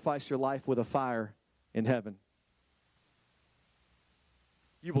sacrifice your life with a fire in heaven.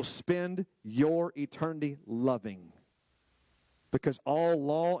 You will spend your eternity loving, because all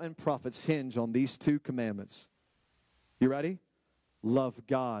law and prophets hinge on these two commandments. You ready? Love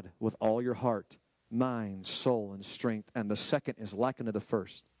God with all your heart, mind, soul, and strength. And the second is likened to the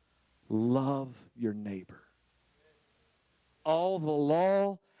first. Love your neighbor. All the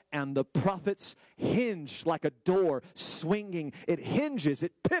law and the prophets hinge like a door swinging. It hinges,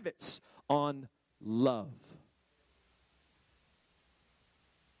 it pivots on love.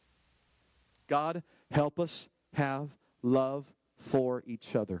 God, help us have love for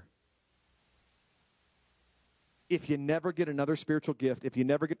each other. If you never get another spiritual gift, if you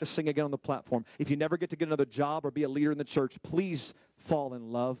never get to sing again on the platform, if you never get to get another job or be a leader in the church, please fall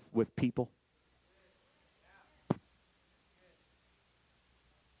in love with people.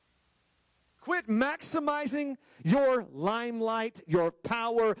 Quit maximizing your limelight, your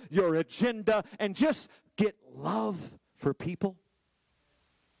power, your agenda, and just get love for people.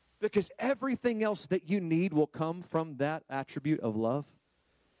 Because everything else that you need will come from that attribute of love.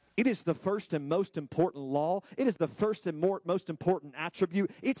 It is the first and most important law. It is the first and most important attribute.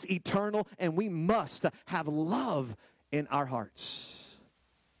 It's eternal, and we must have love in our hearts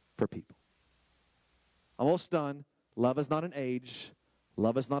for people. Almost done. Love is not an age.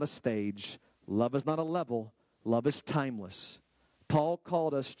 Love is not a stage. Love is not a level. Love is timeless. Paul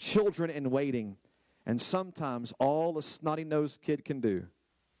called us children in waiting, and sometimes all a snotty-nosed kid can do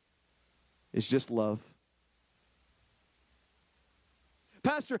is just love.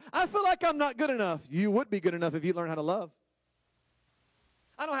 Pastor, I feel like I'm not good enough. You would be good enough if you learn how to love.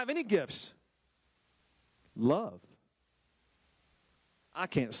 I don't have any gifts. Love. I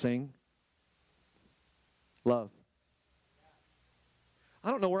can't sing. Love.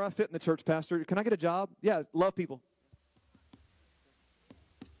 I don't know where I fit in the church, Pastor. Can I get a job? Yeah, love people.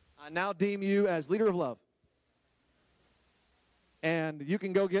 I now deem you as leader of love. And you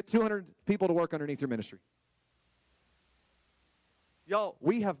can go get 200 people to work underneath your ministry. Y'all,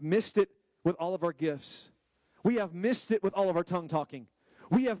 we have missed it with all of our gifts. We have missed it with all of our tongue talking.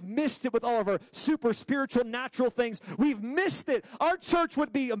 We have missed it with all of our super spiritual, natural things. We've missed it. Our church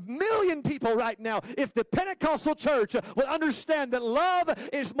would be 1 million people right now if the Pentecostal church would understand that love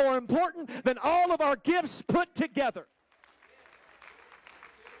is more important than all of our gifts put together.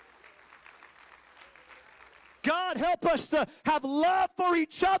 God, help us to have love for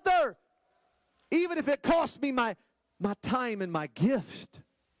each other, even if it costs me my time and my gift.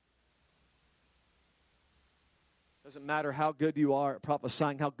 Doesn't matter how good you are at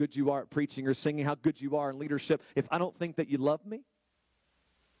prophesying, how good you are at preaching or singing, how good you are in leadership. If I don't think that you love me,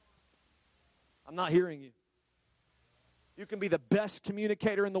 I'm not hearing you. You can be the best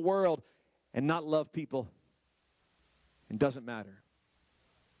communicator in the world and not love people. It doesn't matter.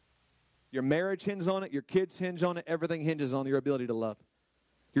 Your marriage hinges on it. Your kids hinge on it. Everything hinges on your ability to love.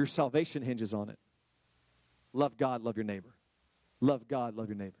 Your salvation hinges on it. Love God, love your neighbor. Love God, love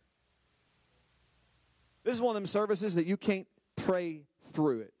your neighbor. This is one of them services that you can't pray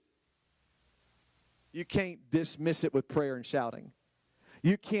through it. You can't dismiss it with prayer and shouting.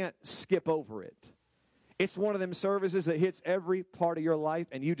 You can't skip over it. It's one of them services that hits every part of your life,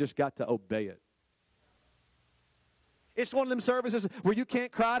 and you just got to obey it. It's one of them services where you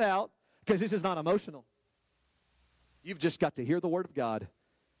can't cry it out because this is not emotional. You've just got to hear the word of God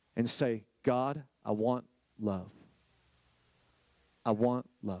and say, God, I want love. I want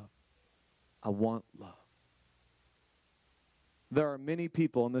love. I want love. There are many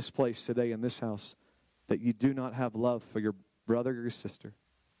people in this place today, in this house, that you do not have love for your brother or your sister.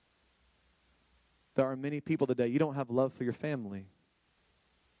 There are many people today, you don't have love for your family.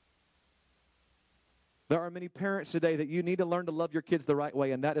 There are many parents today that you need to learn to love your kids the right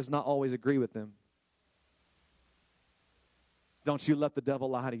way, and that does not always agree with them. Don't you let the devil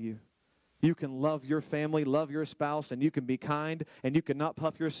lie to you. You can love your family, love your spouse, and you can be kind, and you can not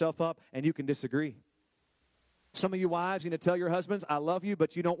puff yourself up, and you can disagree. Some of you wives, you need to tell your husbands, I love you,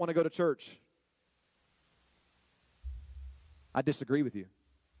 but you don't want to go to church. I disagree with you.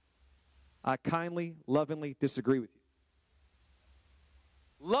 I kindly, lovingly disagree with you.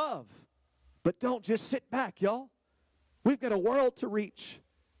 Love, but don't just sit back, y'all. We've got a world to reach.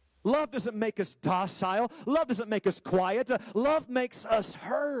 Love doesn't make us docile. Love doesn't make us quiet. Love makes us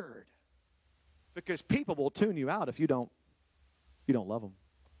heard. Because people will tune you out if you don't love them.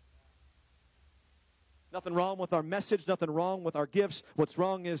 Nothing wrong with our message, nothing wrong with our gifts. What's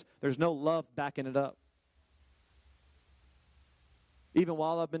wrong is there's no love backing it up. Even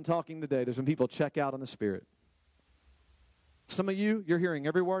while I've been talking today, there's been people check out on the Spirit. Some of you, you're hearing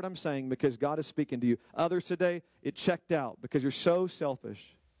every word I'm saying because God is speaking to you. Others today, it checked out because you're so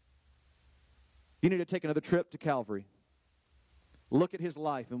selfish. You need to take another trip to Calvary. Look at his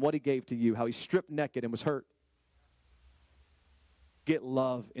life and what he gave to you, how he stripped naked and was hurt. Get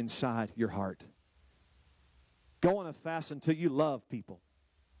love inside your heart. Go on a fast until you love people.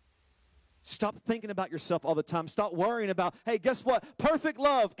 Stop thinking about yourself all the time. Stop worrying about, hey, guess what? Perfect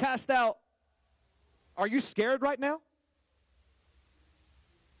love cast out. Are you scared right now?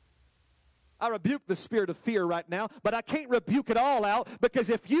 I rebuke the spirit of fear right now, but I can't rebuke it all out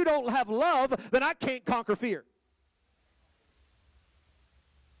because if you don't have love, then I can't conquer fear.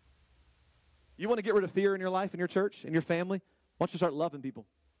 You want to get rid of fear in your life, in your church, in your family? Why don't you start loving people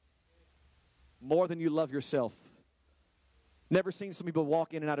more than you love yourself? Never seen some people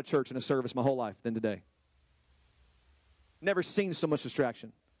walk in and out of church in a service my whole life than today. Never seen so much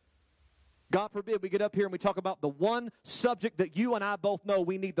distraction. God forbid we get up here and we talk about the one subject that you and I both know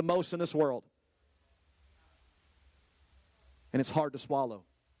we need the most in this world. And it's hard to swallow.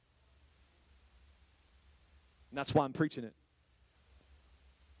 And that's why I'm preaching it.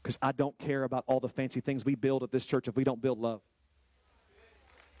 Because I don't care about all the fancy things we build at this church if we don't build love.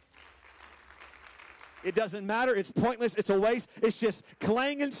 It doesn't matter. It's pointless. It's a waste. It's just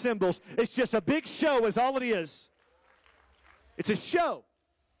clanging cymbals. It's just a big show is all it is. It's a show.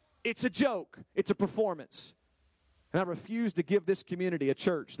 It's a joke. It's a performance. And I refuse to give this community a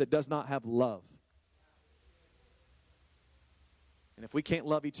church that does not have love. And if we can't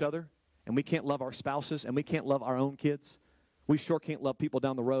love each other, and we can't love our spouses, and we can't love our own kids, we sure can't love people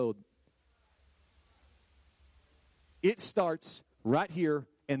down the road. It starts right here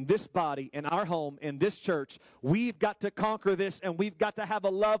in this body, in our home, in this church. We've got to conquer this, and we've got to have a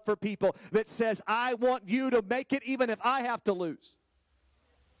love for people that says, I want you to make it even if I have to lose.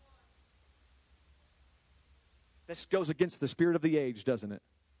 This goes against the spirit of the age, doesn't it?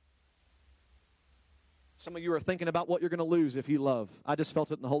 Some of you are thinking about what you're going to lose if you love. I just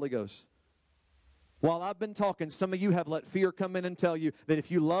felt it in the Holy Ghost. While I've been talking, some of you have let fear come in and tell you that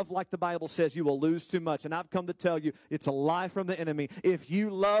if you love like the Bible says, you will lose too much. And I've come to tell you, it's a lie from the enemy. If you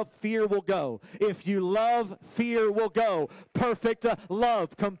love, fear will go. If you love, fear will go. Perfect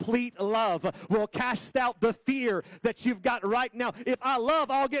love, complete love will cast out the fear that you've got right now. If I love,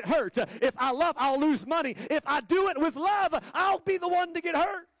 I'll get hurt. If I love, I'll lose money. If I do it with love, I'll be the one to get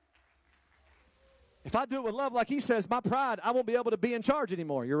hurt. If I do it with love, like he says, my pride, I won't be able to be in charge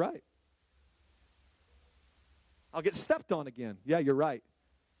anymore. You're right. I'll get stepped on again. Yeah, you're right.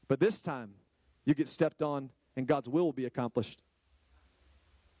 But this time, you get stepped on and God's will be accomplished.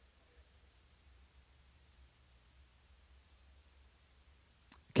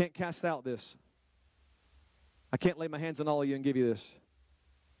 I can't cast out this. I can't lay my hands on all of you and give you this.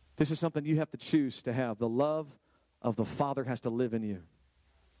 This is something you have to choose to have. The love of the Father has to live in you.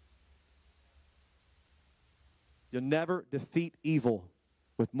 You'll never defeat evil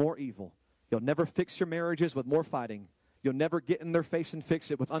with more evil. You'll never fix your marriages with more fighting. You'll never get in their face and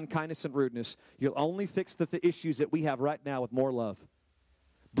fix it with unkindness and rudeness. You'll only fix the issues that we have right now with more love.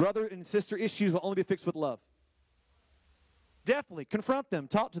 Brother and sister issues will only be fixed with love. Definitely confront them,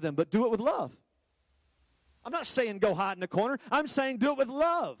 talk to them, but do it with love. I'm not saying go hide in a corner. I'm saying do it with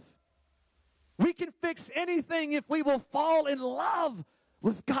love. We can fix anything if we will fall in love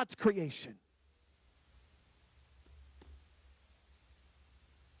with God's creation.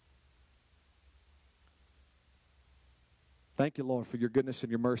 Thank you, Lord, for your goodness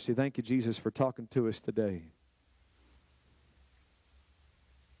and your mercy. Thank you, Jesus, for talking to us today.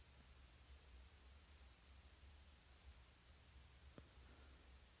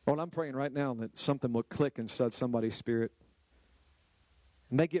 Lord, I'm praying right now that something will click inside somebody's spirit.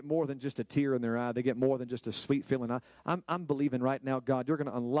 And they get more than just a tear in their eye. They get more than just a sweet feeling. I'm believing right now, God, you're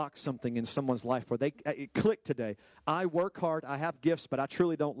going to unlock something in someone's life where it clicked today. I work hard, I have gifts, but I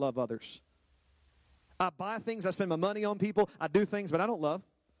truly don't love others. I buy things, I spend my money on people, I do things, but I don't love.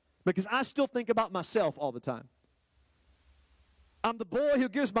 Because I still think about myself all the time. I'm the boy who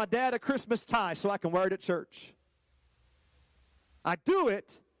gives my dad a Christmas tie so I can wear it at church. I do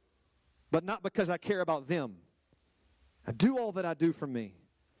it, but not because I care about them. I do all that I do for me.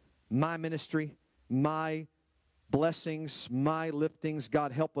 My ministry, my blessings, my liftings.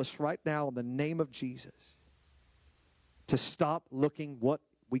 God, help us right now in the name of Jesus to stop looking what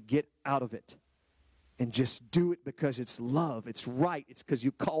we get out of it. And just do it because it's love. It's right. It's because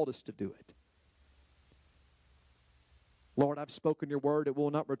you called us to do it. Lord, I've spoken your word. It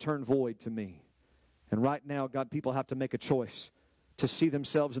will not return void to me. And right now, God, people have to make a choice to see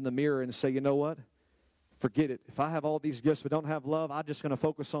themselves in the mirror and say, you know what? Forget it. If I have all these gifts but don't have love, I'm just going to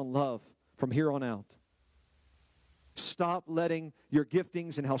focus on love from here on out. Stop letting your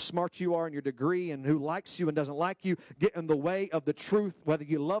giftings and how smart you are and your degree and who likes you and doesn't like you get in the way of the truth. Whether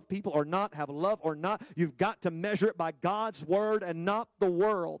you love people or not, have love or not, you've got to measure it by God's word and not the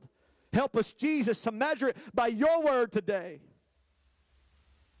world. Help us, Jesus, to measure it by your word today.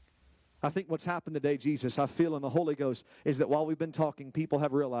 I think what's happened today, Jesus, I feel in the Holy Ghost, is that while we've been talking, people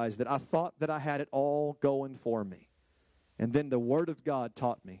have realized that I thought that I had it all going for me. And then the word of God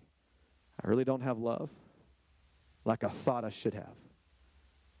taught me, I really don't have love like I thought I should have.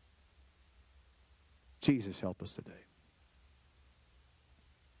 Jesus, help us today.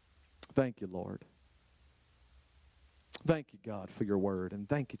 Thank you, Lord. Thank you, God, for your word. And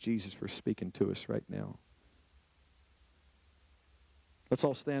thank you, Jesus, for speaking to us right now. Let's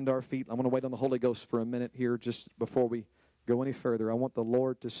all stand to our feet. I'm going to wait on the Holy Ghost for a minute here just before we go any further. I want the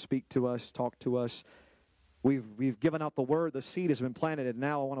Lord to speak to us, talk to us. We've given out the word. The seed has been planted. And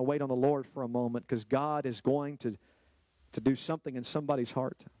now I want to wait on the Lord for a moment because God is going to do something in somebody's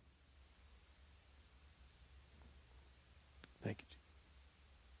heart. Thank you, Jesus.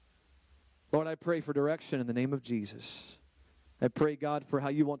 Lord, I pray for direction in the name of Jesus. I pray, God, for how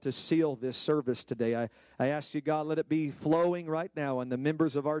you want to seal this service today. I ask you, God, let it be flowing right now. And the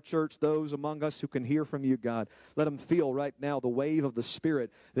members of our church, those among us who can hear from you, God, let them feel right now the wave of the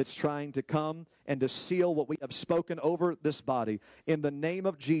Spirit that's trying to come and to seal what we have spoken over this body. In the name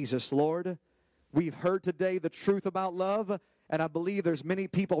of Jesus, Lord, we've heard today the truth about love, and I believe there's many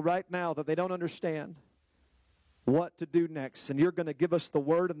people right now that they don't understand what to do next. And you're going to give us the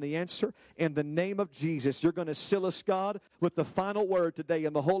word and the answer. In the name of Jesus, you're going to seal us, God, with the final word today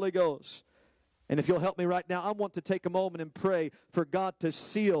in the Holy Ghost. And if you'll help me right now, I want to take a moment and pray for God to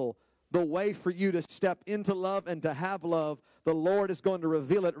seal the way for you to step into love and to have love. The Lord is going to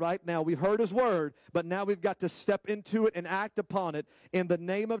reveal it right now. We've heard His word, but now we've got to step into it and act upon it. In the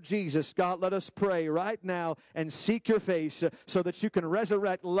name of Jesus, God, let us pray right now and seek your face so that you can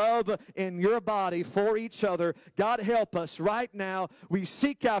resurrect love in your body for each other. God, help us right now. We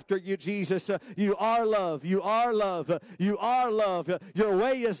seek after you, Jesus. You are love. You are love. You are love. Your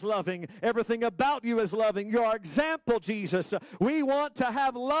way is loving. Everything about you is loving. You're our example, Jesus. We want to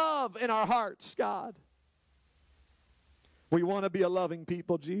have love in our hearts, God. We want to be a loving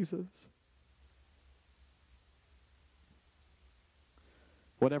people, Jesus.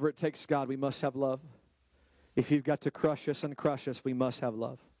 Whatever it takes, God, we must have love. If you've got to crush us and crush us, we must have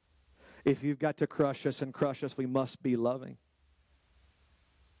love. If you've got to crush us and crush us, we must be loving.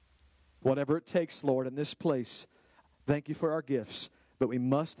 Whatever it takes, Lord, in this place, thank you for our gifts, but we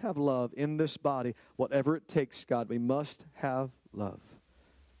must have love in this body. Whatever it takes, God, we must have love.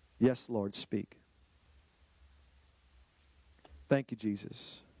 Yes, Lord, speak. Thank you,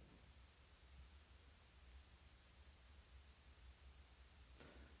 Jesus.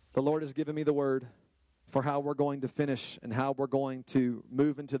 The Lord has given me the word for how we're going to finish and how we're going to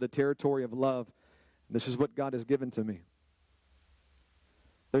move into the territory of love. This is what God has given to me.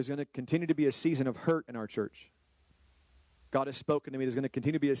 There's going to continue to be a season of hurt in our church. God has spoken to me. There's going to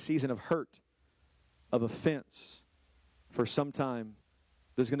continue to be a season of hurt, of offense for some time.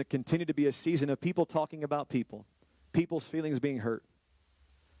 There's going to continue to be a season of people talking about people. People's feelings being hurt.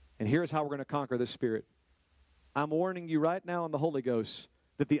 And here's how we're going to conquer this spirit. I'm warning you right now in the Holy Ghost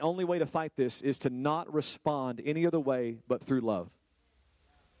that the only way to fight this is to not respond any other way but through love.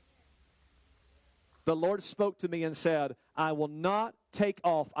 The Lord spoke to me and said, I will not take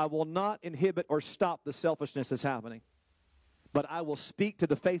off, I will not inhibit or stop the selfishness that's happening. But I will speak to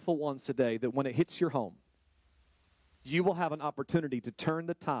the faithful ones today that when it hits your home, you will have an opportunity to turn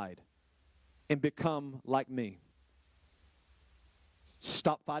the tide and become like me.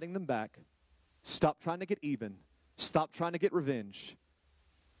 Stop fighting them back. Stop trying to get even. Stop trying to get revenge.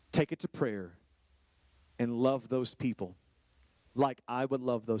 Take it to prayer and love those people like I would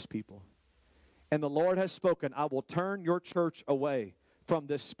love those people. And the Lord has spoken, I will turn your church away from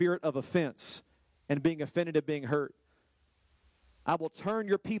this spirit of offense and being offended and being hurt. I will turn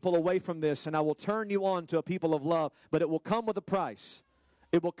your people away from this, and I will turn you on to a people of love, but it will come with a price.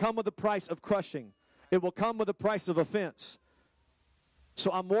 It will come with the price of crushing. It will come with the price of offense. So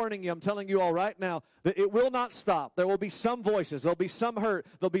I'm warning you, I'm telling you all right now that it will not stop. There will be some voices, there'll be some hurt,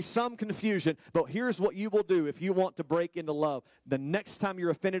 there'll be some confusion, but here's what you will do if you want to break into love. The next time you're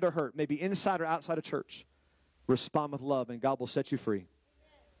offended or hurt, maybe inside or outside of church, respond with love and God will set you free.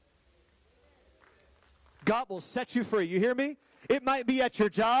 God will set you free. You hear me? It might be at your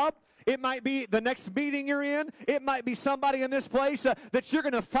job. It might be the next meeting you're in. It might be somebody in this place that you're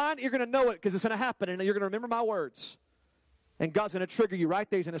going to find. You're going to know it because it's going to happen, and you're going to remember my words. And God's going to trigger you right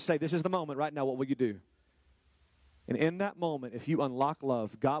there. He's going to say, this is the moment right now. What will you do? And in that moment, if you unlock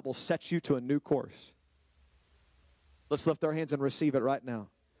love, God will set you to a new course. Let's lift our hands and receive it right now.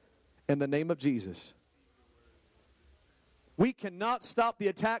 In the name of Jesus. We cannot stop the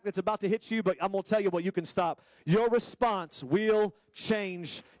attack that's about to hit you, but I'm going to tell you what you can stop. Your response will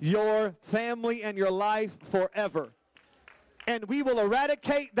change your family and your life forever. And we will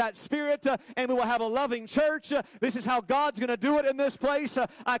eradicate that spirit, and we will have a loving church. This is how God's going to do it in this place.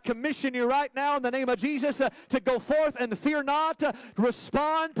 I commission you right now in the name of Jesus to go forth and fear not.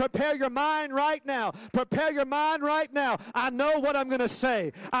 Respond. Prepare your mind right now. Prepare your mind right now. I know what I'm going to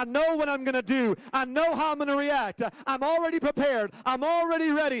say. I know what I'm going to do. I know how I'm going to react. I'm already prepared. I'm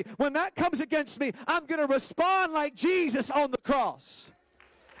already ready. When that comes against me, I'm going to respond like Jesus on the cross.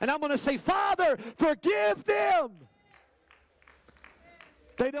 And I'm going to say, Father, forgive them.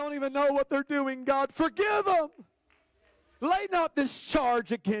 They don't even know what they're doing, God. Forgive them. Lay not this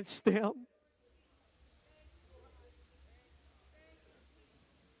charge against them.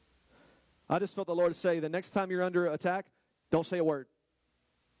 I just felt the Lord say, the next time you're under attack, don't say a word.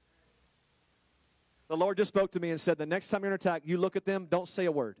 The Lord just spoke to me and said, the next time you're under attack, you look at them, don't say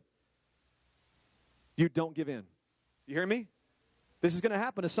a word. You don't give in. You hear me? This is going to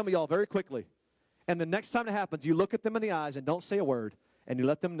happen to some of y'all very quickly. And the next time it happens, you look at them in the eyes and don't say a word, and you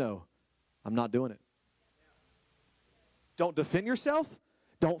let them know, I'm not doing it. Don't defend yourself.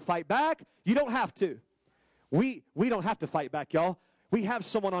 Don't fight back. You don't have to. We don't have to fight back, y'all. We have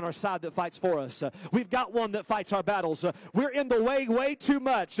someone on our side that fights for us. We've got one that fights our battles. We're in the way too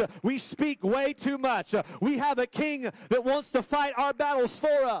much. We speak way too much. We have a king that wants to fight our battles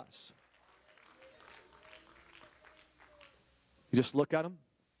for us. You just look at him,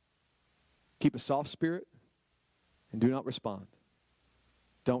 keep a soft spirit, and do not respond.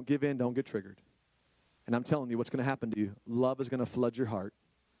 Don't give in, don't get triggered. And I'm telling you what's going to happen to you. Love is going to flood your heart,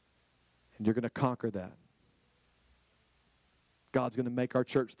 and you're going to conquer that. God's going to make our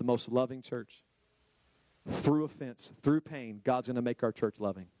church the most loving church. Through offense, through pain, God's going to make our church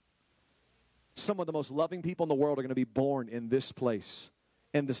loving. Some of the most loving people in the world are going to be born in this place,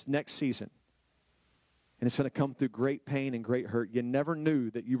 in this next season. And it's going to come through great pain and great hurt. You never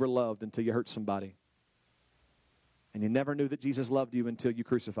knew that you were loved until you hurt somebody. And you never knew that Jesus loved you until you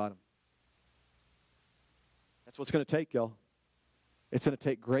crucified him. That's what it's going to take, y'all. It's going to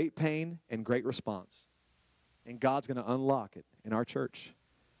take great pain and great response. And God's going to unlock it in our church.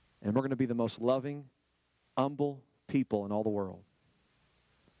 And we're going to be the most loving, humble people in all the world.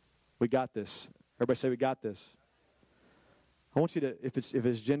 We got this. Everybody say we got this. I want you to, if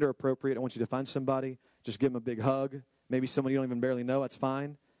it's gender appropriate, I want you to find somebody, just give them a big hug. Maybe someone you don't even barely know, that's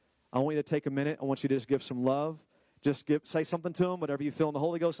fine. I want you to take a minute. I want you to just give some love. Just say something to them, whatever you feel in the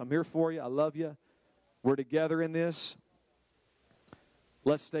Holy Ghost. I'm here for you. I love you. We're together in this.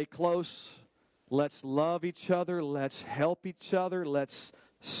 Let's stay close. Let's love each other. Let's help each other. Let's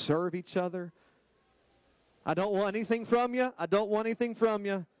serve each other. I don't want anything from you. I don't want anything from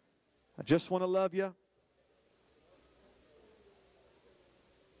you. I just want to love you.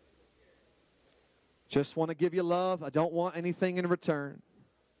 Just want to give you love. I don't want anything in return.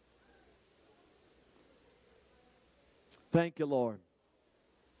 Thank you, Lord.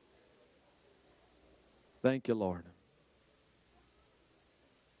 Thank you, Lord.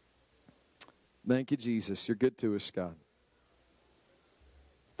 Thank you, Jesus. You're good to us, God.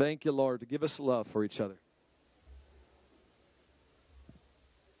 Thank you, Lord, to give us love for each other.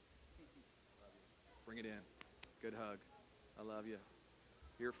 Bring it in. Good hug. I love you.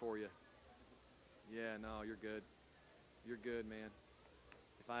 Here for you. Yeah, no, you're good. You're good, man.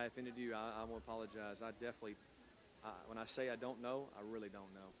 If I offended you, I want to apologize. I definitely, when I say I don't know, I really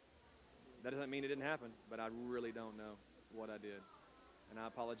don't know. That doesn't mean it didn't happen, but I really don't know what I did. And I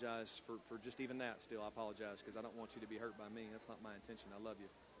apologize for just even that still. I apologize because I don't want you to be hurt by me. That's not my intention. I love you.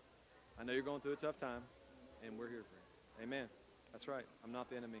 I know you're going through a tough time, and we're here for you. Amen. That's right. I'm not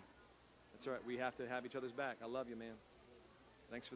the enemy. That's right. We have to have each other's back. I love you, man. Thanks for